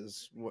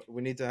classes?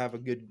 We need to have a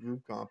good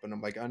group comp. And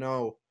I'm like, I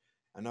know,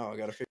 I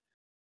gotta figure.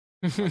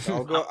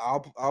 Like,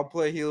 I'll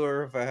play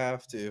healer if I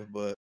have to,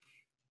 but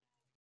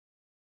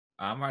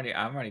I'm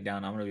already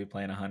down. I'm gonna be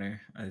playing a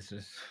hunter. It's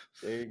just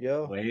there you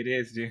go. The way it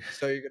is, dude.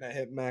 So you're gonna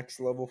hit max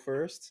level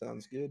first?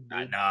 Sounds good.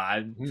 Dude.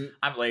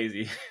 I'm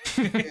lazy.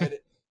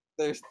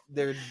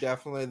 They're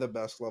definitely the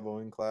best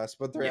leveling class,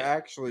 but they're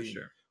actually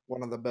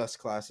one of the best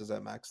classes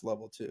at max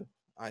level too.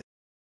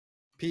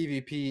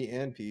 PvP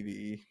and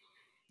PvE.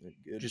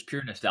 Good. Just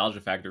pure nostalgia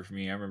factor for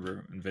me. I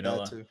remember in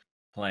vanilla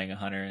playing a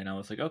hunter, and I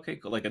was like, okay,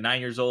 cool. Like a 9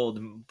 years old,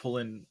 and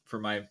pulling for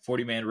my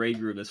 40-man raid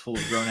group that's full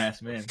of grown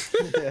ass men.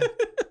 Yeah.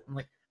 I'm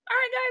like, all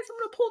right, guys, I'm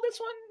gonna pull this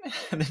one,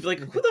 and they'd be like,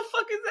 who the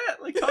fuck is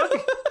that? Like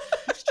talking.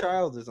 Which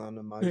child is on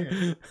the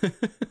mic?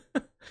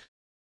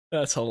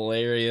 That's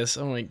hilarious.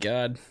 Oh my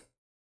god.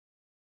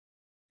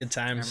 Good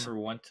times. I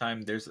remember one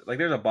time there's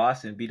a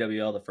boss in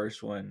BWL, the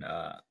first one.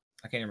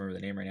 I can't remember the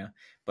name right now,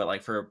 but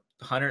like for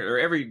hunter or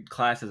every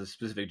class has a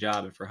specific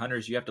job, and for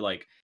hunters you have to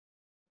like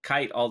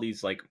kite all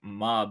these like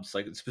mobs,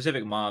 like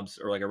specific mobs,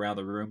 or like around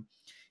the room,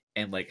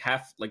 and like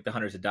half like the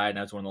hunters had died, and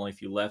I was one of the only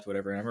few left,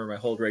 whatever. And I remember my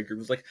whole raid group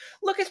was like,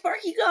 "Look at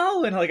Sparky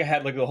go!" And like I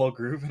had like the whole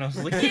group, and I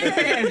was like,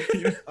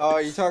 "Yeah!" Oh,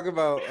 you talk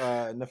about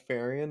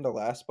Nefarian, the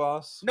last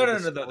boss? No,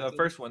 the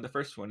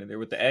first one in there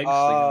with the eggs.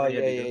 Oh, like,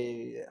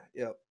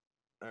 yep.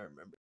 I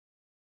remember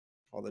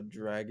all the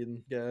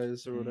dragon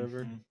guys or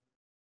whatever. Mm-hmm.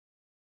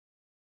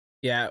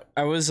 Yeah,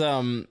 I was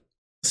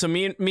so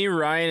me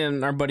Ryan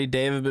and our buddy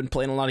Dave have been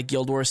playing a lot of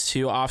Guild Wars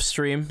 2 off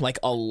stream, like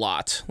a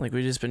lot. Like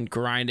we've just been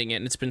grinding it,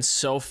 and it's been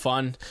so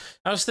fun.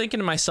 I was thinking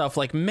to myself,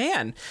 like,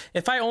 man,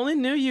 if I only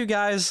knew you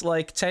guys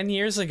like 10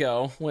 years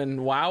ago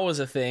when WoW was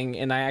a thing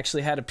and I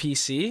actually had a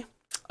PC,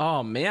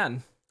 oh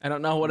man, I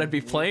don't know what I'd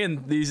be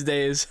playing these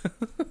days.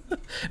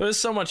 It was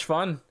so much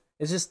fun.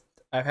 It's just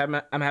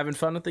I'm having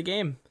fun with the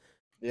game.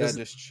 Yeah,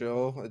 just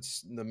chill.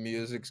 The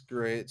music's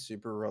great,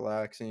 super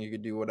relaxing. You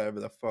could do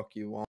whatever the fuck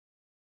you want.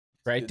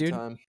 Right, dude?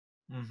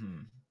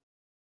 Mm-hmm.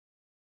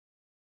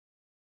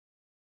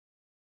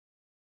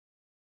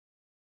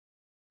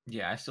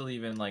 Yeah, I still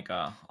even like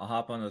I'll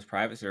hop on those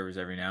private servers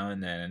every now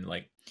and then, and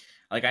like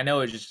I know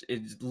it's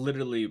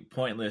literally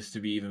pointless to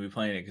be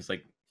playing it because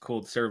like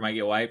cool, the server might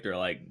get wiped or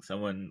like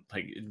someone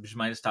like just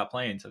might stop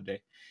playing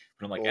someday.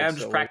 But I'm like,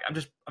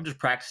 I'm just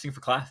practicing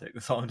for Classic.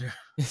 That's all I'm doing.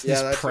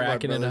 Yeah, that's what my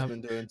brother's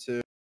been doing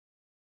too.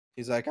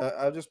 He's like,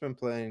 I've just been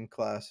playing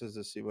classes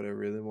to see what I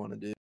really want to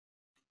do.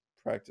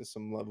 Practice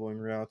some leveling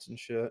routes and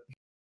shit.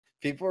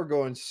 People are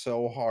going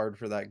so hard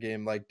for that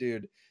game. Like,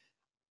 dude,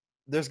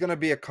 there's gonna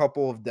be a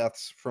couple of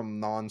deaths from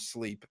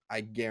non-sleep.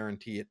 I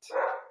guarantee it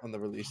on the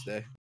release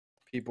day.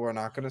 People are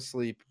not gonna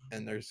sleep,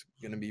 and there's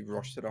gonna be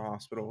rushed to the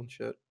hospital and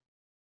shit.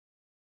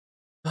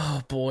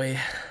 Oh boy.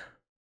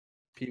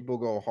 People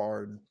go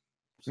hard.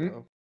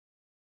 So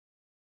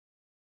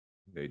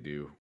they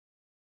do.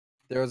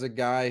 There was a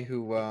guy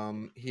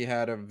who he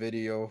had a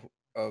video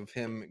of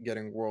him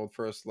getting world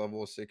first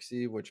level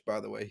 60, which by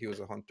the way, he was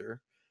a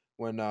hunter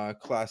when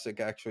Classic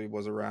actually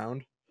was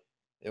around.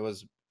 It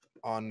was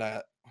on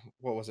that,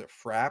 what was it,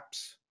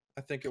 Fraps?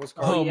 I think it was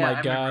called. Oh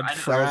my god,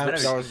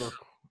 Fraps.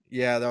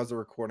 That was the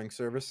recording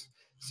service.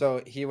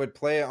 So he would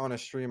play it on a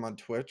stream on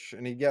Twitch,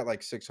 and he'd get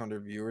like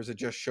 600 viewers. It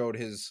just showed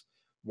his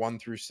 1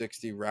 through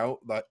 60 route,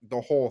 like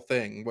the whole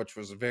thing, which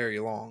was very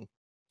long.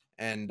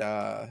 And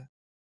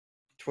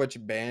Twitch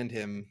banned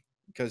him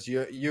because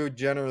you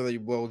generally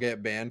will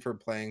get banned for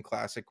playing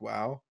Classic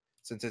WoW,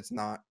 since it's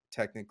not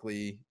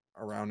technically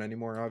around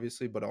anymore,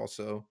 obviously, but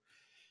also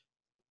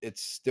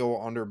it's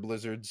still under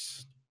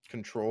Blizzard's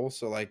control.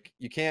 So like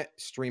you can't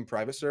stream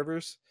private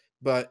servers,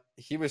 but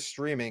he was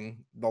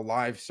streaming the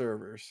live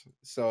servers.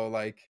 So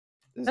like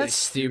that's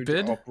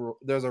stupid.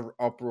 There's an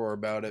uproar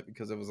about it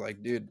because it was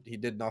like, dude, he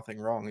did nothing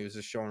wrong. He was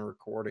just showing a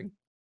recording.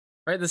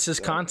 Right, this is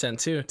content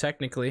too,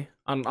 technically.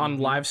 On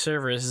live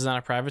servers, this is not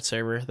a private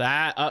server.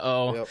 That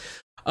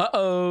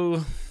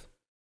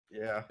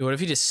Yeah. What if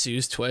he just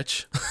sues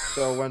Twitch?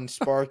 So when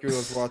Sparky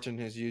was watching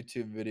his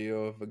YouTube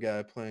video of a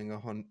guy playing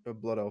a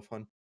Blood Elf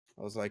hunt,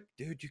 I was like,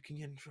 dude, you can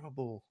get in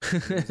trouble.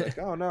 And he was like,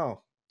 oh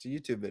no, it's a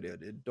YouTube video,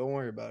 dude. Don't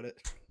worry about it.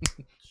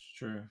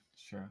 Sure.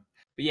 But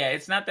yeah,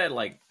 it's not that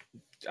like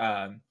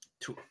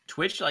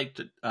Twitch, like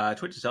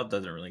Twitch itself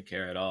doesn't really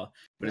care at all.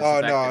 But it's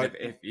the fact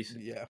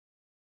that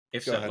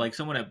if like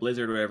someone at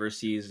Blizzard or whatever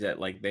sees that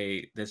like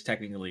there's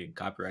technically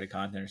copyrighted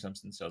content or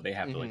something, so they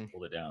have to like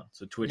pull it down.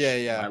 So Twitch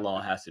by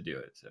law has to do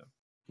it. So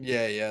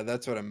yeah,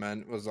 that's what I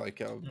meant. Was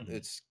like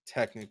it's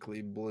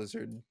technically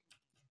Blizzard,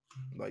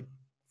 like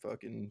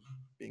fucking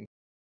being.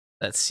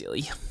 That's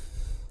silly.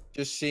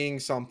 Just seeing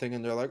something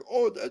and they're like,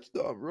 oh, that's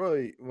not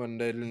right, when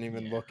they didn't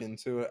even look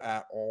into it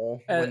at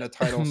all. When the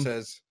title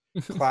says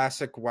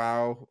Classic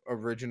WoW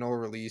Original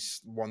Release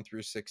 1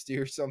 through 60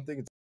 or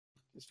something,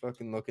 just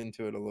fucking look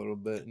into it a little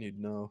bit and you'd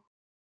know.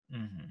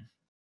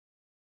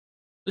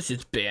 Let's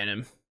just ban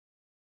him.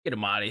 Get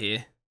him out of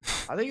here.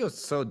 I think it was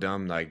so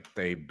dumb. Like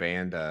they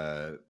banned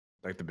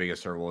like the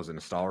biggest server was in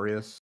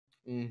Astarius.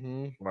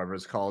 Whatever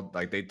it's called.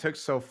 Like they took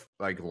so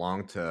like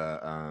long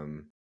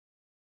to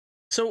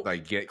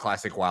like get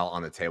Classic WoW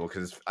on the table,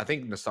 because I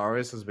think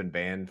Astarius has been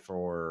banned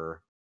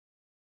for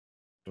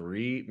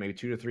 2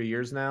 to 3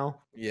 years now.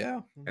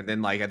 Yeah. And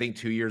then like I think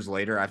 2 years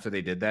later after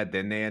they did that,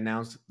 then they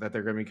announced that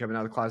they're gonna be coming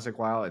out of Classic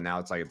WoW, and now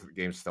it's like the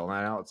game's still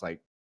not out. It's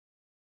like,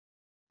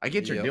 I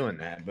get you're doing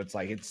that, but it's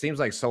like it seems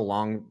like so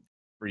long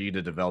for you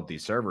to develop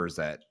these servers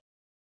that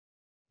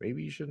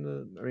maybe you shouldn't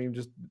have, I mean,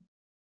 just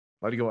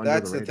let it go under the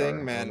radar. That's the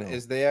thing, man,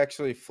 is they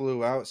actually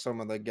flew out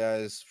some of the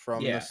guys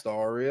from the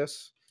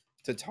Astarius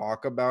to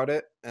talk about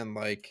it and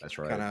like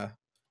kind of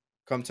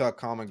come to a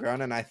common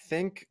ground. And I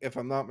think, if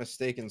I'm not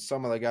mistaken,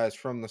 some of the guys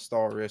from the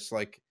Astarius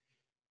like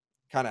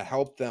kind of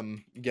helped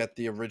them get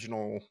the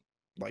original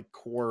like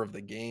core of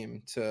the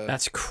game to.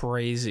 That's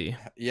crazy.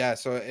 Yeah,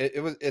 so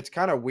it's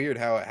kind of weird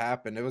how it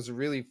happened. It was a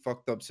really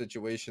fucked up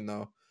situation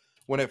though.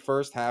 When it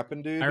first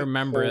happened, dude, I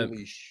remember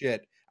holy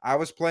shit. I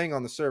was playing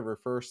on the server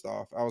first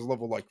off. I was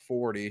level like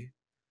 40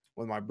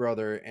 with my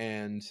brother,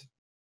 and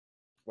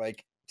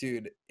like,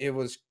 dude, it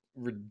was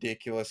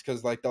ridiculous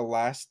because like the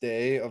last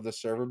day of the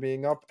server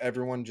being up,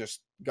 everyone just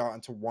got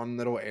into one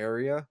little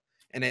area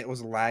and it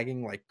was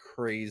lagging like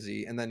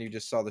crazy, and then you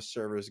just saw the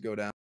servers go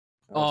down.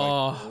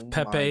 Oh,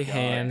 Pepe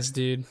hands,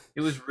 dude.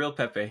 It was real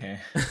Pepe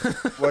hands.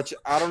 Which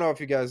I don't know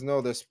if you guys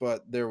know this,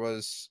 but there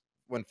was,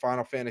 when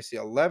Final Fantasy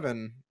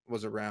 11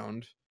 was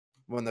around,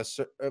 when was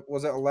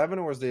it 11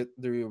 or was the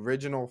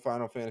original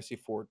Final Fantasy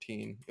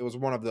 14? It was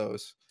one of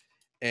those.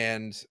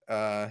 And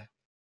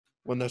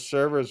when the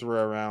servers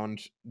were around,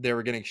 they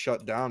were getting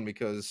shut down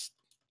because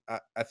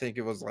I think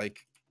it was like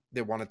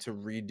they wanted to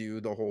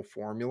redo the whole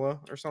formula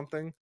or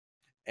something.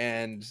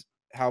 And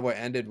how it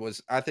ended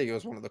was, I think it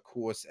was one of the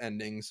coolest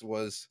endings.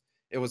 Was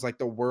it was like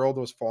the world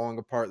was falling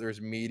apart.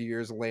 There's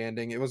meteors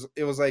landing. It was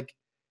like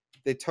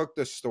they took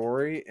the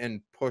story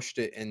and pushed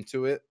it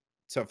into it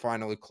to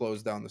finally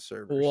close down the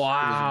servers.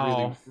 Wow.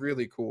 It was really,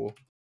 really cool.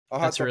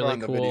 That's really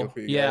cool. The video for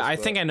you guys, I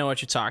think I know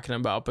what you're talking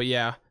about, but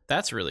yeah,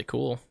 that's really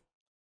cool.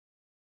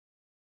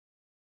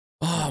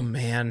 Oh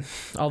man,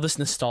 all this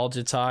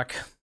nostalgia talk.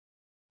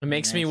 It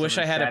makes me wish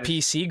I had a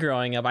PC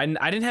growing up. I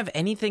didn't have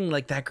anything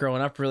like that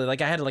growing up, really.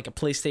 Like I had like a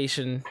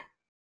PlayStation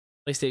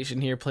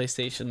here,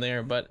 PlayStation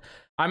there, but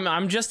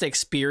I'm just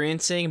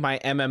experiencing my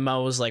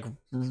MMOs like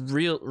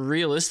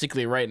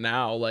realistically right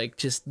now, like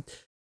just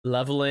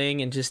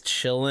leveling and just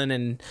chilling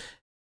and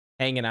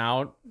hanging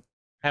out,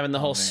 having the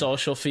whole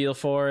social feel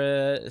for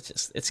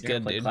it. It's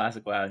good, dude.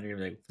 Classic WoW, and you're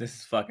gonna be like, this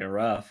is fucking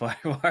rough. Why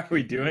are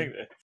we doing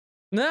this?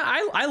 No,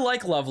 I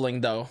like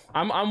leveling though.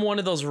 I'm one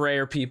of those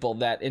rare people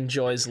that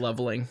enjoys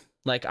leveling.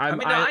 Like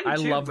I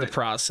love the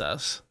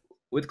process.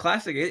 With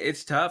classic,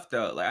 it's tough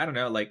though. Like I don't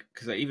know, like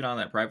because even on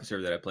that private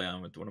server that I play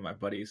on with one of my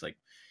buddies, like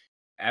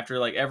after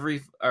like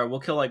we'll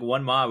kill like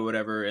one mob or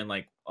whatever, and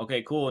like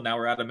okay, cool, now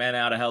we're out of mana,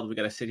 out of health. We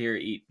gotta sit here,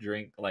 eat,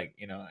 drink, like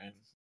and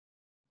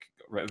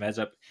mess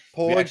up.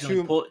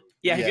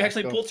 If you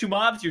actually pull 2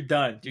 mobs, you're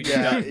done. Dude,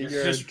 yeah, you're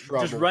done.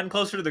 Just run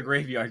closer to the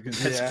graveyard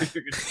because that's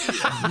you're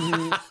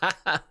gonna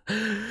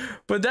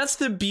But that's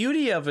the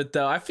beauty of it,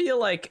 though. I feel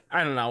like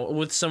I don't know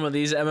with some of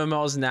these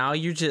MMOs now,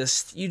 you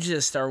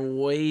just are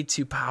way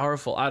too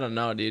powerful. I don't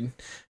know, dude.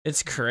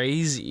 It's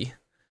crazy.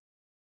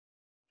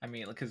 I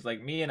mean, because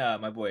like me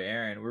and my boy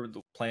Aaron, we were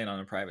playing on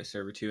a private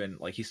server too, and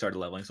like he started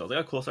leveling, so I was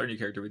like, "Oh, cool, I'll start a new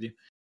character with you,"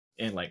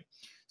 and like.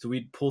 So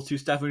we'd pull 2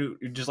 stuff and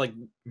we'd just like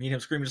me and him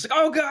screaming, just like,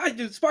 "Oh god,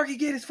 dude, Sparky,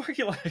 get it,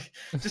 Sparky!" Like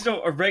just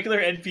a regular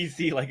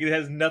NPC, like it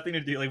has nothing to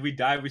do. Like we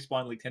dive, we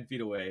spawn like 10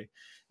 feet away.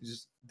 It's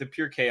just the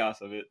pure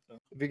chaos of it. So,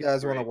 if you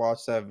guys want to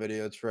watch that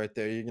video, it's right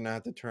there. You're gonna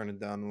have to turn it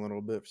down a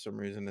little bit for some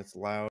reason. It's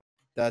loud.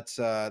 That's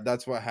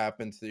what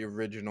happened to the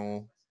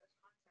original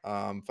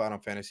Final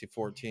Fantasy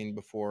 14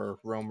 before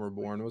Realm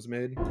Reborn was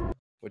made,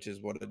 which is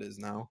what it is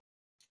now.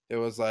 It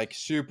was like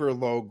super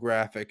low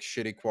graphic,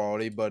 shitty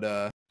quality,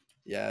 but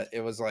yeah, it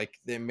was like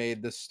they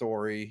made the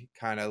story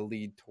kind of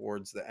lead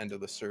towards the end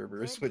of the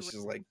servers, which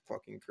is like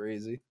fucking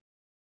crazy.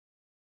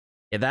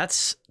 Yeah,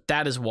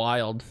 that is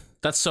wild.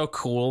 That's so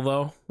cool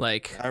though.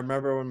 Like I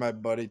remember when my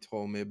buddy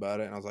told me about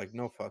it, and I was like,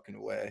 "No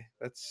fucking way!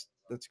 That's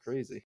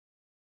crazy."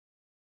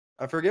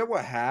 I forget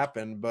what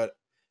happened, but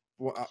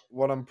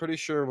what I'm pretty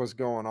sure was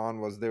going on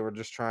was they were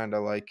just trying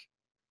to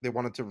they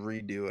wanted to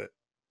redo it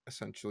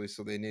essentially,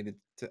 so they needed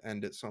to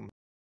end it somehow.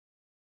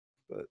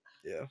 But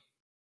yeah.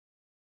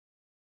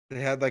 They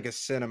had like a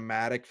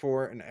cinematic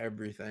for it and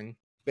everything.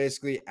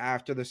 Basically,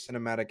 after the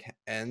cinematic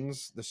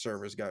ends, the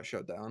servers got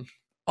shut down.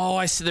 Oh,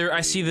 I see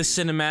the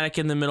cinematic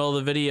in the middle of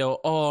the video.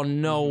 Oh,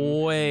 no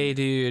way,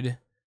 dude.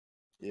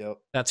 Yep.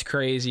 That's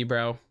crazy,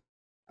 bro.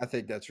 I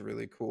think that's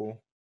really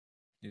cool.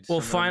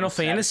 Well, Final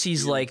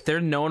Fantasy's like they're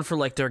known for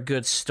like their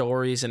good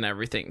stories and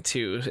everything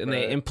too, and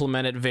they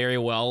implement it very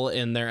well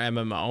in their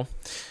MMO.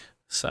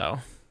 So,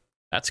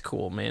 that's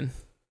cool, man.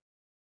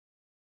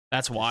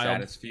 That's wild.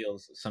 Saddest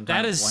feels. Sometimes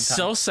that is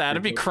so sad to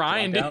be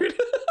crying, dude.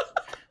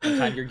 One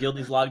time your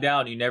guildie's logged out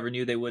and you never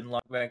knew they wouldn't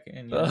log back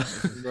in. You know?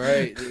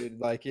 Right, dude.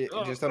 Like it.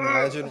 Just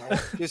imagine.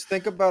 Just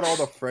think about all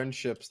the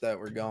friendships that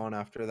were gone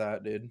after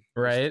that, dude.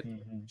 Right.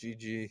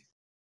 GG.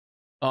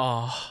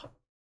 Oh.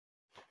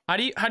 How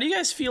do you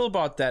guys feel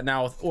about that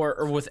now,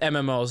 or with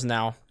MMOs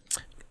now,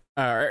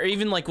 or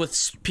even like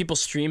with people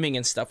streaming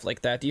and stuff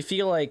like that? Do you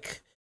feel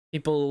like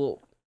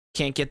people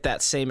can't get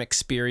that same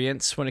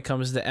experience when it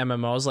comes to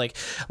MMOs? Like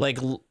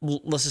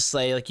let's just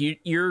say like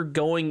you're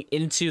going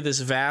into this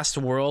vast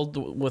world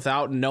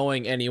without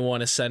knowing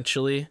anyone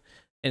essentially,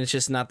 and it's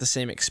just not the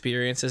same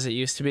experience as it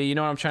used to be. You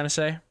know what I'm trying to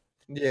say?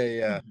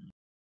 Yeah.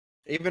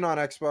 Even on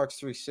Xbox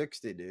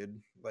 360,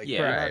 dude. Like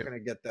you're not gonna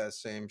get that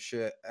same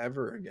shit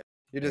ever again.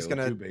 You're just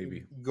gonna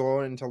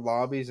go into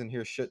lobbies and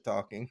hear shit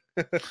talking.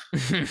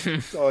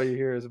 That's all you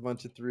hear is a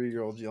bunch of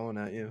 3-year-olds yelling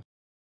at you.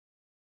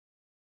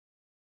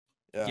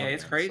 Yeah,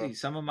 it's crazy.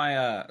 Some of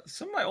my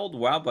old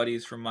WoW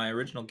buddies from my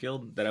original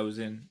guild that I was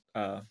in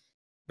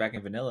back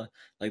in vanilla,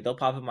 like they'll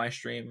pop in my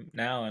stream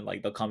now and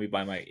like they'll call me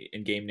by my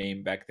in-game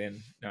name back then.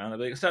 And they'll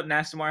be like, "What's up,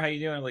 Nastamar? How you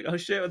doing?" I'm like, "Oh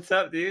shit, what's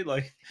up, dude?"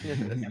 Like,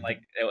 and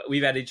like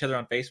we've added each other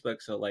on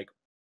Facebook.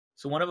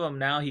 So one of them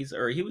now he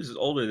was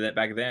older than that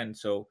back then.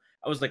 So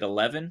I was like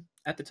 11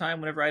 at the time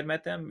whenever I had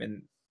met them,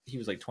 and he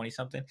was like 20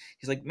 something.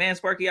 He's like, "Man,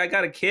 Sparky, I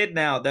got a kid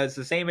now that's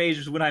the same age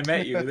as when I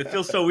met you." It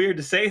feels so weird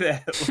to say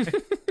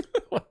that.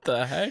 What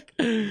the heck?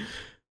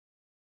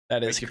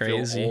 That is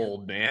crazy. Feel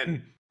old,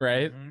 man.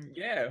 Right?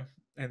 Yeah.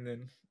 And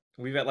then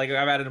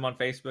I've added them on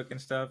Facebook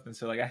and stuff, and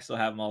so like I still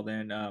have them all there.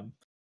 And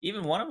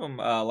even one of them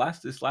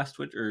this last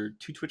Twitch or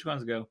 2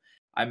 TwitchCons ago,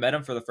 I met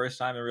him for the first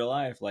time in real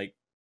life. Like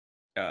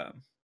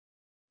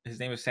his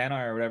name was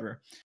Sanar or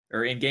whatever,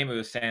 or in game it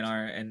was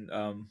Sanar, and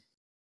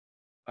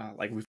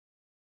like we